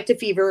 I spiked a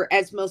fever,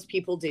 as most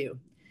people do.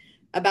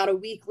 About a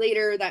week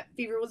later, that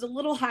fever was a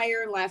little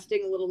higher and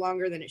lasting a little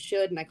longer than it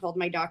should. And I called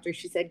my doctor.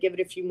 She said, give it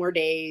a few more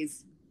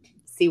days,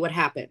 see what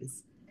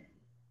happens.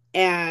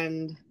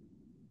 And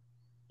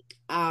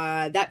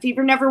that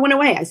fever never went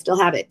away. I still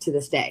have it to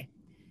this day.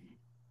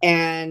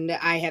 And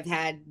I have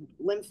had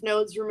lymph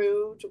nodes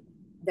removed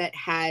that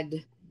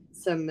had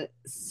some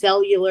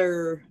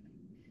cellular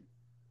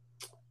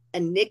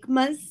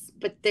enigmas,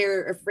 but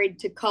they're afraid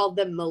to call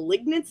them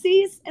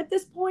malignancies at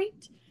this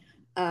point.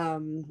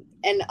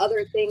 And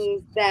other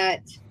things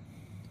that,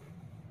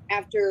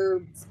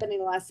 after spending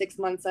the last 6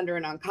 months under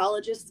an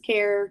oncologist's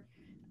care,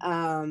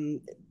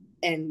 and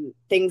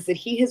things that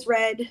he has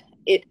read,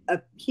 it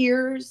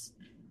appears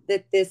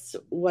that this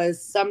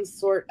was some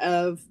sort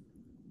of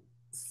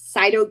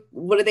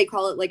what do they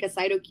call it? Like a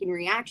cytokine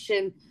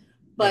reaction,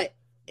 but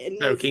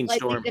cytokine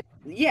storm.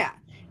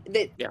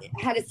 that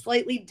had a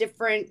slightly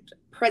different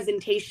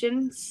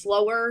presentation,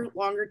 slower,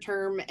 longer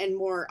term, and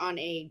more on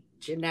a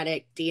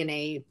genetic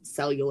DNA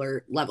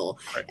cellular level.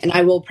 Right. And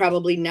I will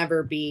probably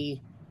never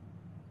be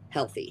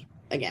healthy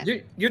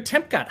again. Your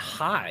temp got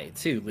high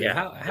too, Lou.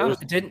 Yeah. How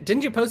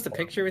didn't you post a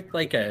picture with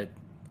like a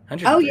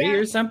 103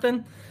 or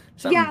something?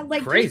 Yeah,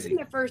 like crazy. just in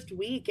the first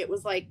week, it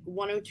was like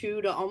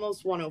 102 to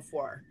almost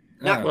 104.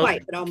 Not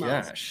quite, but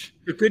almost. Gosh.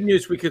 The good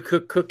news, we could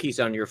cook cookies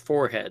on your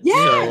forehead. Yeah,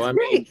 so, I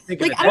mean, right.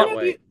 think of Like it I that don't know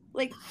way. if you,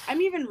 like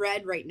I'm even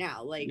red right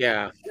now. Like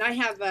Yeah. and I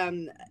have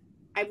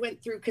I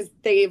went through because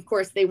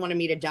they wanted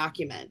me to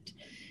document.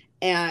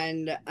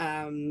 And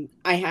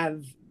I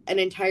have an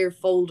entire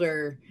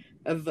folder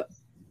of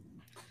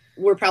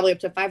we're probably up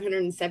to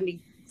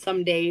 570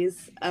 some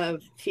days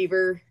of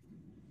fever,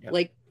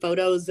 like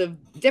photos of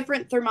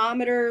different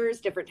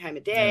thermometers, different time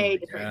of day,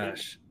 different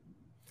things.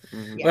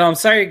 Mm-hmm. Yeah. Well, I'm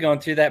sorry you're going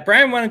through that.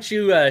 Brian, why don't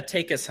you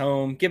take us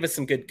home? Give us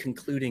some good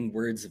concluding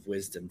words of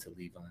wisdom to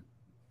leave on.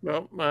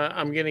 Well,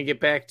 I'm going to get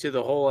back to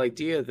the whole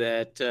idea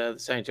that the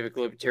Scientific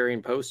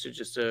Libertarian posted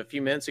just a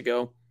few minutes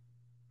ago.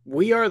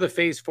 We are the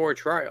phase 4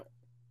 trial.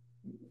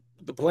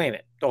 The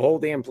planet, the whole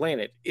damn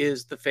planet,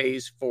 is the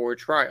phase 4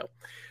 trial.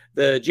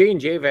 The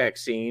J&J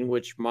vaccine,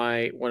 which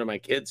one of my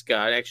kids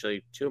got,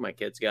 actually 2 of my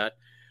kids got,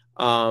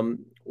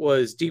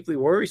 was deeply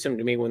worrisome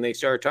to me when they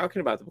started talking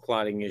about the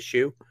clotting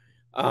issue.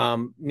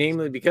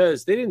 Namely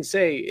because they didn't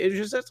say, it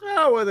was just,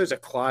 there's a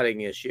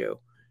clotting issue.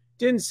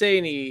 Didn't say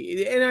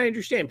any, and I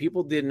understand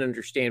people didn't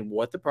understand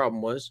what the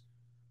problem was,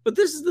 but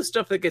this is the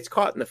stuff that gets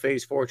caught in the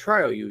phase 4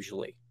 trial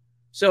usually.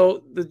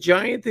 So the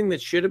giant thing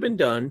that should have been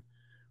done,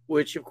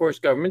 which of course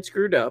government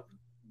screwed up,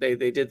 they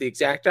did the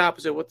exact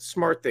opposite of what the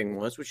smart thing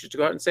was, which is to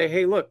go out and say,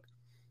 hey, look,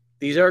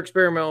 these are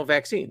experimental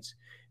vaccines.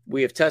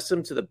 We have tested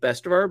them to the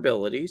best of our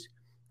abilities.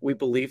 We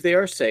believe they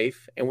are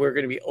safe, and we're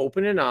going to be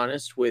open and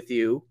honest with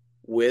you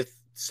with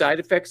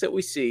side effects that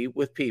we see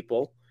with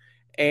people.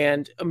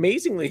 And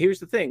amazingly, here's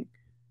the thing.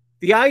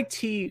 The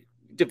IT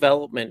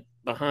development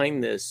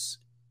behind this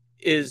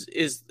is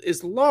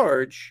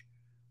large,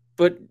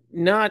 but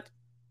not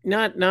it's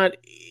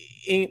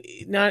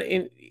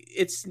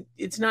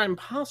not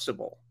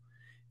impossible.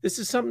 This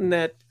is something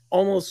that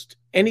almost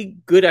any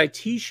good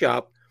IT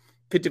shop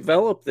could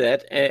develop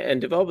that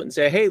and develop it and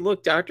say, hey,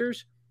 look,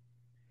 doctors,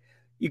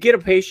 you get a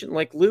patient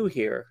like Lou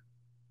here.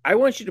 I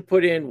want you to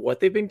put in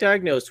what they've been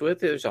diagnosed with.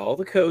 There's all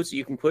the codes that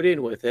you can put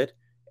in with it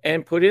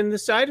and put in the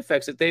side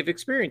effects that they've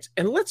experienced.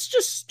 And let's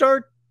just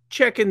start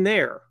checking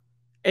there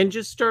and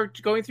just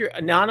start going through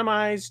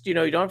anonymized. You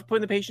don't have to put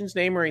in the patient's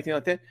name or anything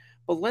like that,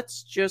 but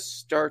let's just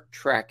start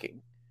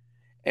tracking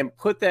and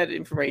put that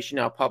information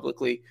out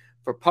publicly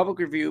for public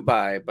review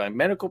by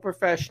medical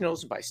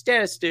professionals, by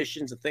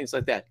statisticians and things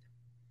like that.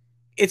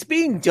 It's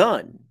being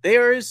done.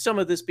 There is some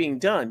of this being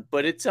done,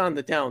 but it's on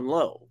the down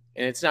low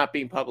and it's not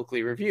being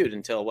publicly reviewed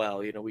until,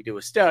 we do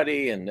a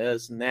study and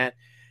this and that.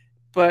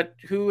 But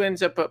who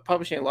ends up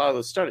publishing a lot of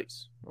those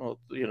studies? Well,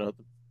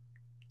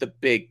 the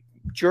big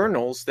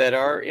journals that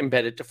are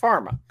embedded to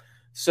pharma.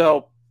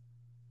 So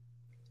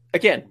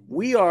again,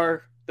 we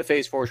are the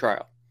phase 4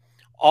 trial.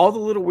 All the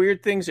little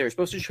weird things that are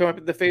supposed to show up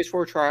at the phase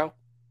 4 trial,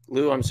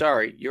 Lou, I'm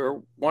sorry,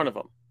 you're one of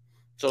them.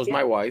 So is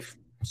my wife.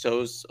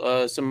 So is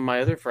some of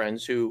my other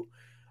friends who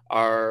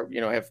are,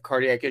 have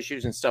cardiac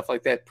issues and stuff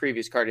like that,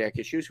 previous cardiac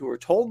issues, who were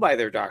told by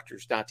their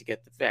doctors not to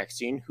get the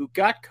vaccine, who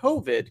got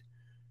COVID,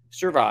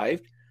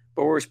 survived,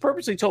 but were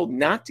purposely told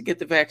not to get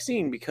the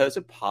vaccine because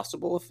of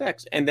possible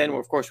effects. And then,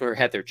 of course,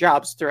 had their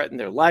jobs threatened,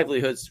 their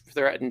livelihoods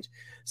threatened.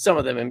 Some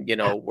of them,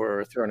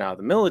 were thrown out of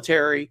the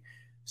military.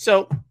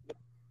 So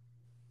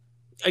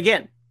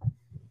again,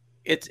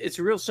 it's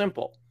real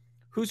simple.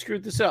 Who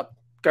screwed this up?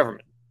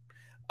 Government.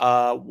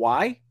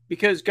 Why?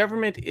 Because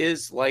government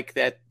is like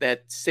that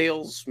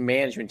sales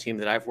management team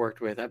that I've worked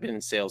with. I've been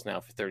in sales now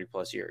for 30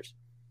 plus years.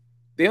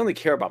 They only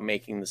care about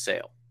making the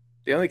sale.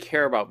 They only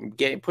care about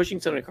pushing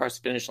something across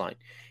the finish line.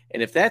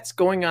 And if that's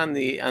going on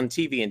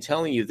TV and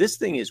telling you this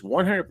thing is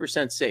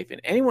 100% safe, and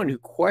anyone who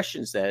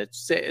questions that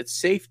its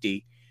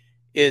safety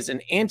is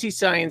an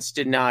anti-science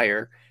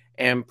denier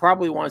and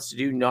probably wants to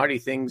do naughty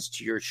things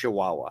to your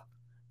chihuahua.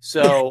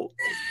 So,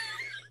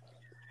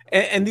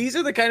 and these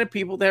are the kind of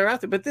people that are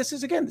out there. But this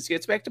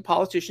gets back to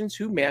politicians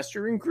who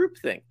master in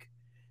groupthink.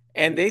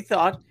 And they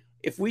thought,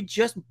 if we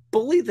just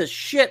bully the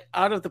shit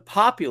out of the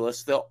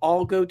populace, they'll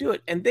all go do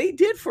it. And they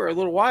did for a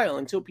little while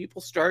until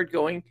people started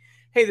going,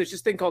 hey, there's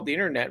this thing called the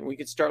internet, and we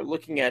could start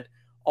looking at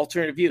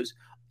alternative views.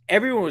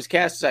 Everyone was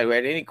cast aside who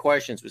had any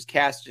questions, was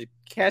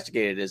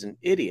castigated as an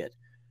idiot.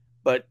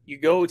 But you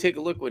go take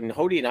a look when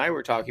Hody and I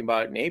were talking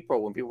about in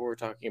April, when people were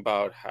talking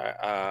about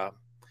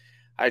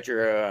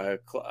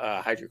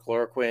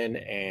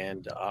hydrochloroquine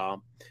and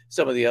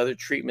some of the other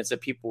treatments that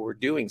people were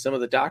doing, some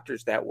of the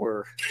doctors that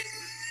were,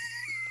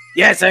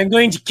 yes, I'm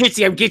going to kiss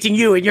you, I'm getting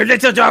you and your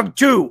little dog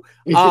too.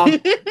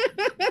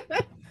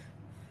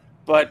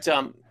 But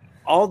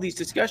all these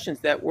discussions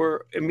that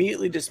were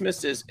immediately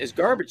dismissed as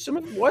garbage, some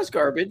of it was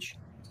garbage,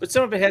 but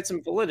some of it had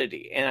some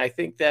validity. And I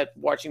think that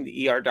watching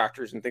the ER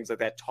doctors and things like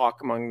that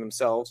talk among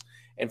themselves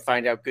and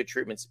find out good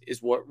treatments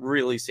is what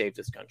really saved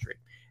this country.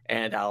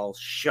 And I'll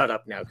shut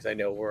up now because I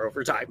know we're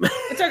over time.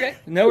 It's okay.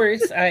 No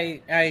worries. It's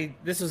fine.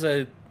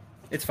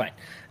 It's funny.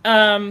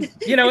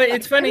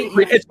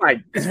 It's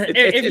fine.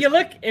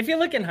 If you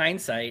look in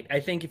hindsight, I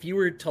think if you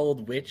were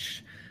told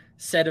which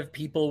set of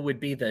people would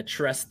be the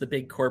trust the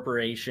big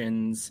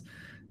corporations,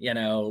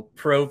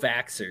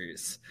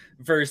 pro-vaxxers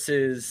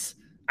versus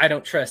I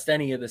don't trust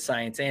any of the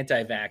science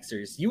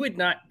anti-vaxxers, you would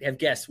not have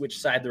guessed which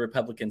side the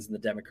Republicans and the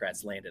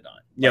Democrats landed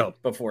on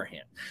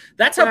beforehand.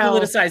 That's how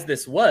politicized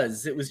this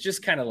was. It was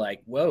just kind of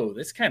like, whoa,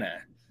 this kind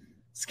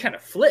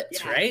of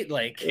flipped, right?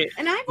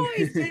 And I've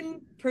always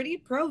been pretty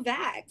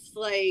pro-vax.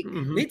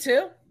 Me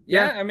too.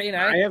 Yeah, I mean,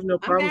 I have no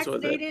problems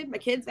with it. My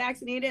kid's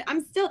vaccinated.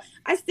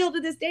 I still to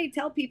this day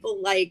tell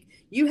people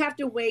you have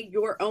to weigh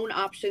your own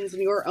options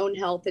and your own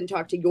health and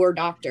talk to your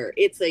doctor.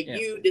 It's a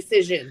you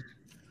decision.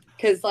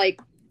 Because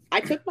I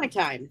took my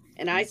time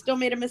and I still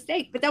made a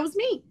mistake, but that was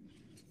me.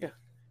 Yeah.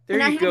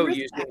 There you go.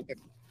 Using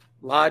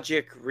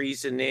logic,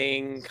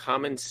 reasoning,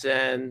 common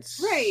sense.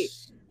 Right.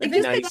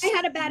 Just because I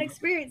had a bad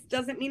experience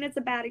doesn't mean it's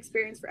a bad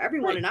experience for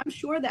everyone. Right. And I'm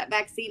sure that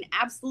vaccine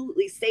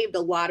absolutely saved a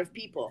lot of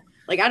people.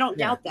 I don't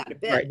doubt that a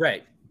bit.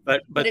 Right.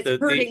 But it's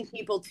hurting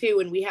people too.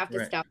 And we have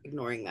to stop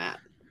ignoring that.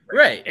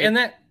 Right. And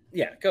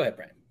go ahead,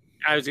 Brian.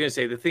 I was going to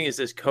say, the thing is,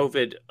 this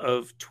COVID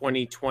of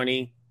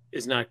 2020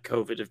 is not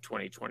COVID of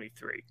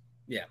 2023.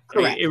 Yeah.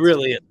 Correct. It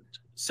really isn't.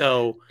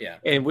 So, yeah.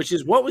 And which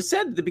is what was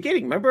said at the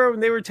beginning. Remember when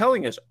they were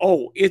telling us,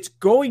 it's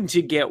going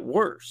to get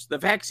worse. The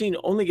vaccine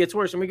only gets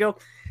worse. And we go,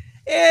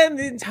 and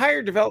the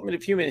entire development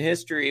of human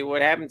history,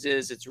 what happens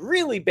is it's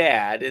really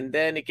bad, and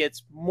then it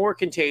gets more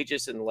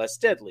contagious and less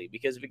deadly.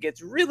 Because if it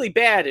gets really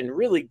bad and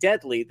really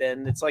deadly,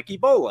 then it's like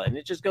Ebola, and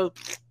it just goes,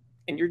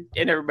 and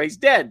everybody's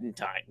dead in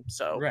time.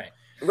 So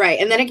right,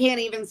 and then it can't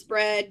even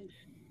spread.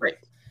 Right.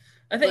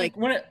 I think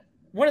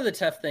one of the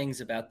tough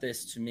things about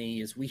this to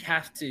me is we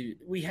have to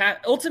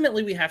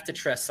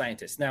trust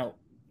scientists. Now,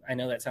 I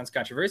know that sounds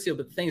controversial,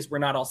 but the thing is, we're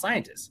not all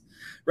scientists,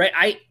 right?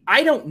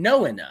 I don't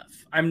know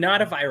enough. I'm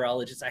not a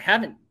virologist. I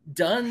haven't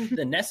done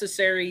the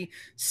necessary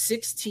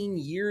 16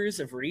 years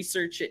of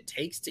research it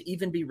takes to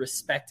even be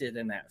respected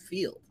in that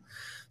field.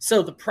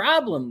 So the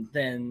problem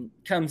then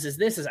comes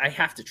is I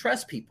have to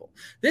trust people.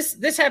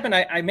 This happened.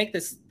 I make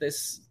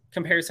this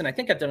comparison. I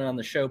think I've done it on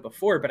the show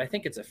before, but I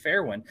think it's a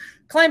fair one.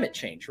 Climate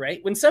change,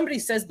 right? When somebody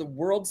says the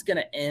world's going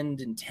to end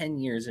in 10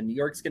 years and New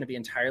York's going to be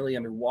entirely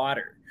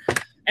underwater,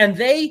 and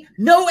they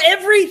know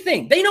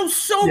everything. They know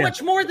so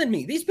much more than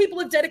me. These people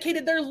have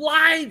dedicated their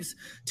lives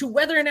to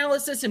weather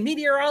analysis and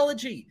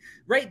meteorology,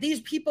 right?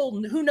 These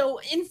people who know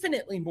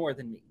infinitely more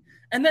than me.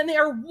 And then they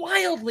are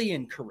wildly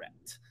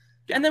incorrect.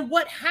 And then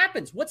what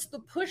happens? What's the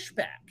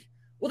pushback?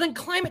 Well, then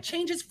climate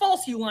change is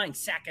false, you lying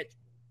sack it.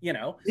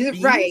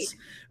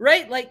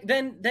 Right.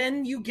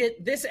 Then you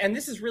get this, and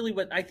this is really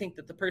what I think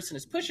that the person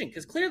is pushing,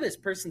 because clearly this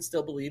person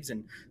still believes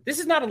in, this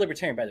is not a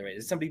libertarian, by the way.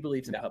 This is somebody who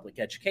believes in public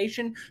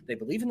education. They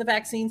believe in the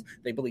vaccines.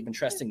 They believe in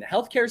trusting the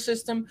healthcare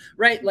system,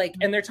 right?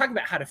 And they're talking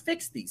about how to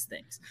fix these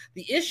things.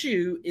 The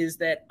issue is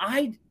that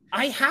I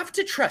have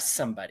to trust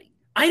somebody.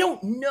 I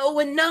don't know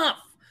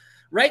enough.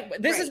 Right.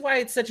 This is why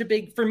it's such a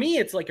big, for me,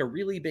 it's like a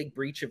really big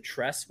breach of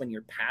trust when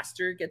your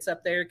pastor gets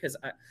up there, because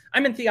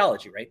I'm in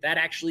theology, right? That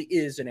actually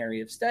is an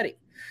area of study.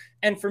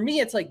 And for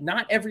me, it's like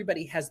not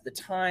everybody has the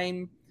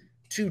time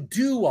to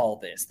do all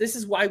this. This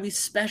is why we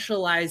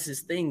specialize as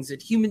things,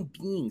 as human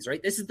beings,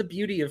 right? This is the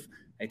beauty of,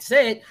 I'd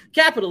say it,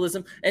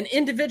 capitalism and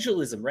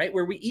individualism, right?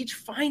 Where we each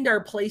find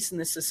our place in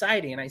this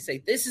society. And I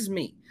say, this is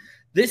me.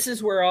 This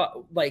is where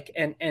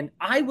and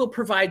I will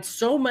provide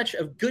so much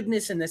of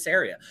goodness in this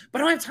area, but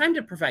I don't have time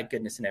to provide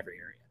goodness in every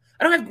area.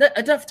 I don't have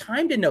enough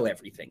time to know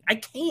everything. I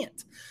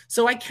can't.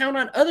 So I count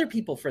on other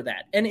people for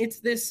that. And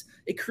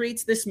it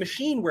creates this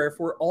machine where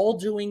if we're all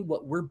doing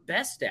what we're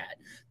best at,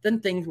 then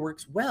things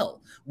works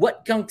well.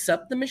 What gunks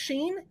up the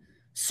machine?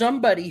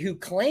 Somebody who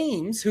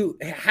claims, who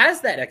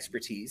has that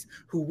expertise,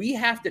 who we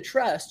have to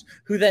trust,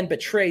 who then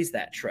betrays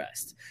that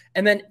trust.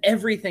 And then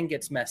everything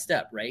gets messed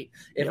up, right?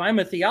 If I'm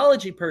a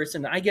theology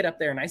person, I get up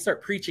there and I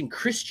start preaching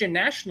Christian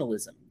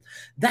nationalism.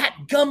 That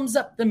gums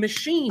up the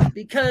machine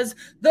because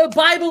the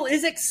Bible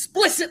is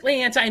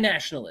explicitly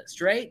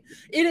anti-nationalist, right?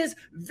 It is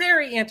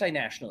very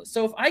anti-nationalist.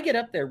 So if I get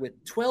up there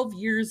with 12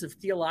 years of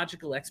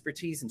theological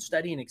expertise and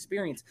study and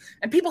experience,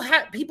 and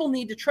people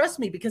need to trust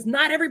me because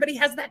not everybody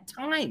has that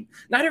time.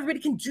 Not everybody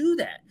can do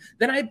that.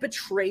 Then I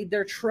betrayed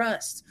their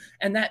trust,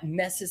 and that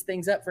messes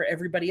things up for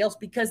everybody else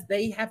because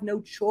they have no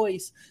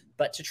choice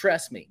but to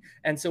trust me.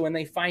 And so when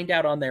they find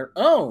out on their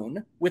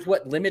own, with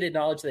what limited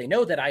knowledge they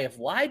know, that I have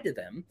lied to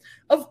them,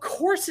 of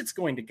course it's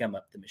going to gum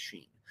up the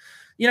machine.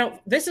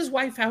 This is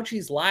why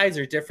Fauci's lies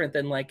are different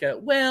than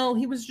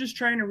he was just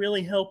trying to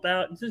really help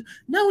out.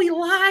 No, he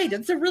lied.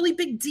 It's a really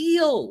big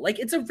deal.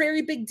 It's a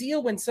very big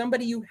deal when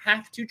somebody you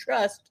have to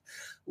trust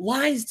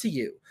lies to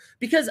you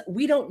because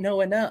we don't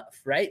know enough,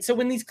 right? So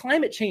when these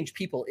climate change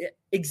people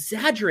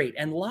exaggerate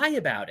and lie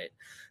about it,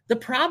 the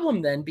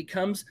problem then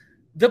becomes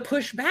the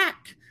pushback.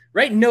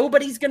 Right?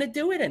 Nobody's going to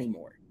do it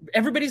anymore.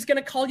 everybody's going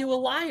to call you a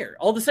liar.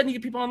 All of a sudden you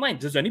get people online.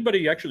 Does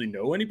anybody actually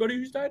know anybody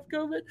who's died of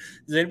COVID?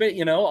 Does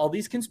anybody, all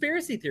these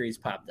conspiracy theories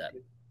popped up.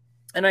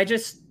 And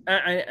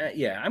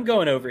I'm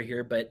going over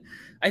here, but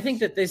I think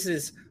that this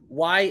is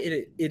why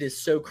it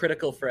is so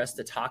critical for us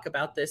to talk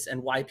about this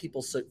and why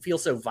people feel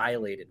so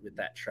violated with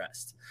that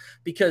trust.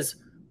 Because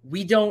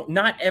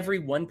not every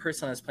one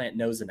person on this planet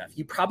knows enough.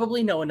 You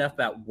probably know enough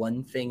about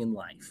one thing in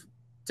life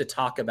to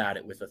talk about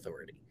it with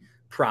authority.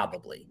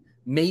 Probably.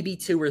 Maybe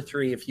 2 or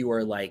 3 if you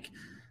are like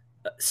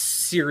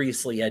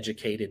seriously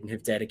educated and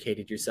have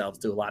dedicated yourselves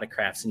to a lot of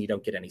crafts and you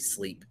don't get any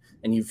sleep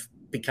and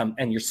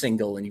you're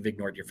single and you've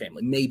ignored your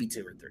family. Maybe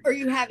 2 or 3. Or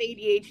you have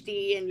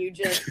ADHD and you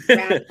just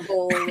rabbit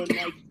hole and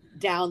like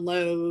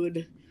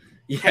download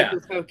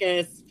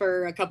hyper-focus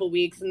for a couple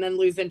weeks and then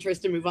lose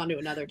interest and move on to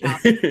another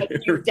topic. But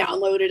you've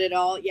downloaded it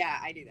all. Yeah,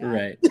 I do that.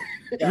 Right.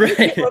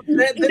 Right.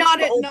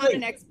 Not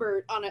an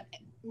expert on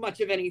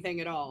much of anything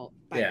at all,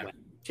 by the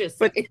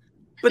way.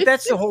 But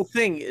that's the whole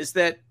thing, is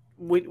that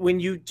when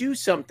you do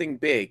something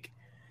big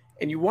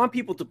and you want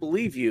people to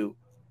believe you,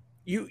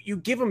 you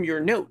give them your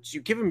notes,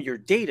 you give them your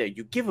data,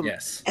 you give them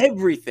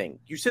everything.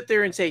 You sit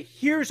there and say,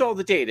 here's all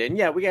the data. And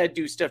we got to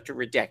do stuff to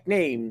redact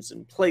names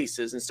and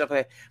places and stuff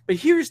like that. But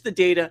here's the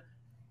data.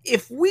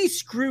 If we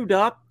screwed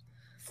up,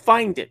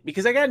 find it.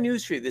 Because I got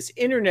news for you. This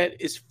internet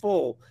is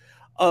full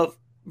of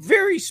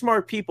very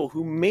smart people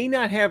who may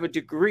not have a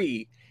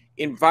degree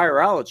in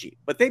virology,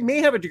 but they may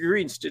have a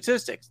degree in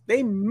statistics.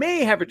 They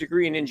may have a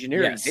degree in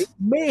engineering. They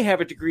may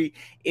have a degree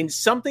in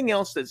something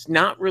else that's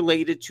not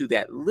related to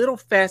that little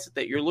facet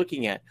that you're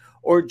looking at,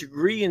 or a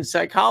degree in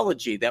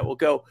psychology that will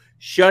go,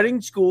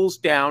 shutting schools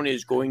down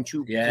is going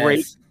to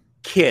break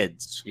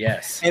kids.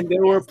 Yes. And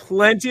there were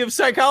plenty of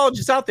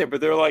psychologists out there,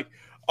 but they're like,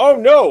 oh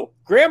no,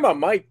 grandma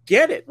might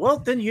get it. Well,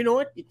 then you know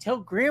what? You tell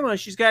grandma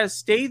she's got to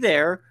stay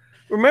there.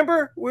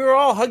 Remember, we were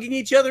all hugging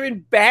each other in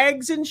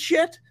bags and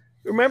shit.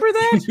 Remember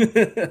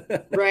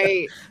that?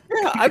 Right.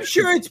 Yeah, I'm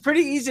sure it's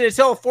pretty easy to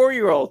tell a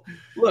 4-year-old,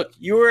 look,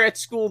 you were at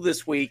school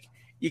this week.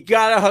 You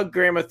got to hug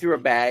grandma through a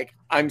bag.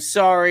 I'm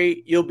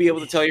sorry. You'll be able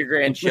to tell your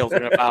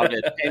grandchildren about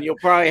it. And you'll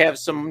probably have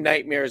some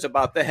nightmares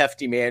about the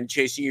hefty man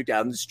chasing you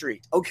down the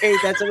street. Okay,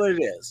 that's what it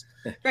is.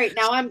 Right.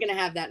 Now I'm going to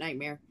have that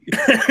nightmare.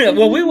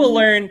 Well, we will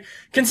learn.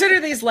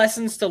 Consider these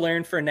lessons to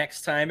learn for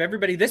next time.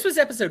 Everybody, this was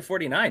episode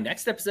 49.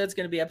 Next episode is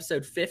going to be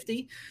episode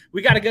 50.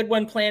 We got a good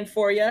one planned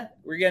for you.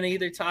 We're going to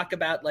either talk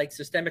about like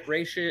systemic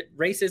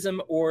racism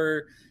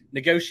or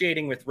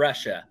negotiating with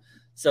Russia.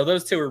 So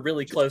those two are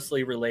really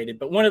closely related,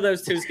 but one of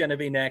those two is going to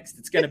be next.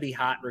 It's going to be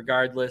hot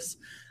regardless.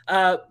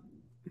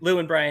 Lou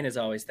and Brian, as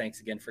always, thanks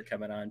again for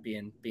coming on,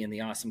 being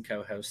the awesome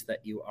co-host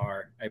that you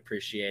are. I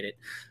appreciate it.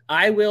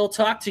 I will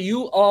talk to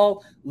you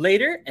all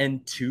later,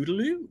 and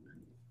toodaloo.